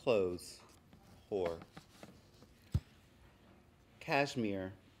 Clothes, whore.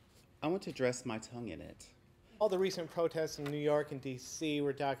 Cashmere, I want to dress my tongue in it. All the recent protests in New York and D.C.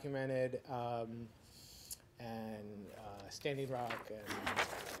 were documented, and Standing Rock, and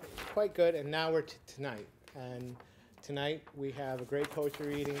quite good. And now we're tonight. And tonight we have a great poetry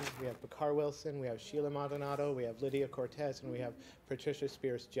reading. We have Bakar Wilson, we have Sheila Maldonado, we have Lydia Cortes, and we have Patricia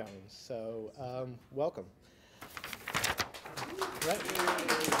Spears Jones. So welcome.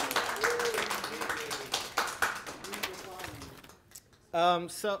 Right.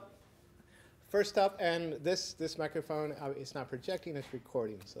 So first up, and this microphone, it's not projecting, it's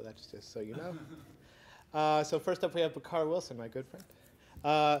recording, so that's just so you know. So first up we have Bakar Wilson, my good friend.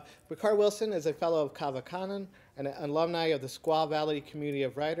 Bakar Wilson is a fellow of Kava Kanan and an alumni of the Squaw Valley Community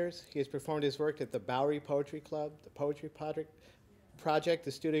of Writers. He has performed his work at the Bowery Poetry Club, the Poetry Project,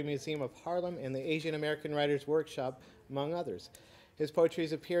 the Studio Museum of Harlem, and the Asian American Writers Workshop, among others. His poetry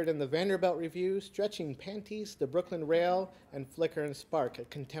has appeared in the Vanderbilt Review, Stretching Panties, the Brooklyn Rail, and Flicker and Spark, a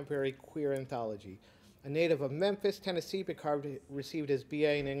contemporary queer anthology. A native of Memphis, Tennessee, Bakar received his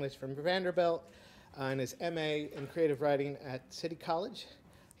BA in English from Vanderbilt and his MA in creative writing at City College.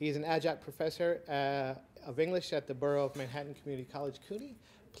 He is an adjunct professor of English at the Borough of Manhattan Community College, CUNY.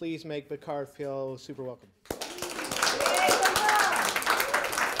 Please make Bakar feel super welcome.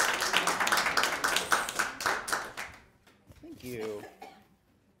 Thank you.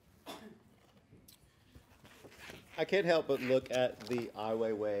 I can't help but look at the Ai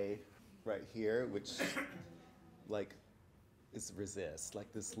Weiwei right here, which, like, is resist.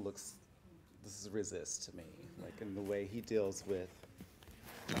 Like, this is resist to me, like, in the way he deals with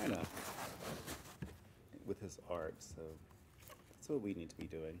China, with his art. So that's what we need to be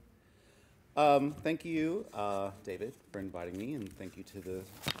doing. Thank you, David, for inviting me, and thank you to the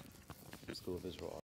School of Visual Arts.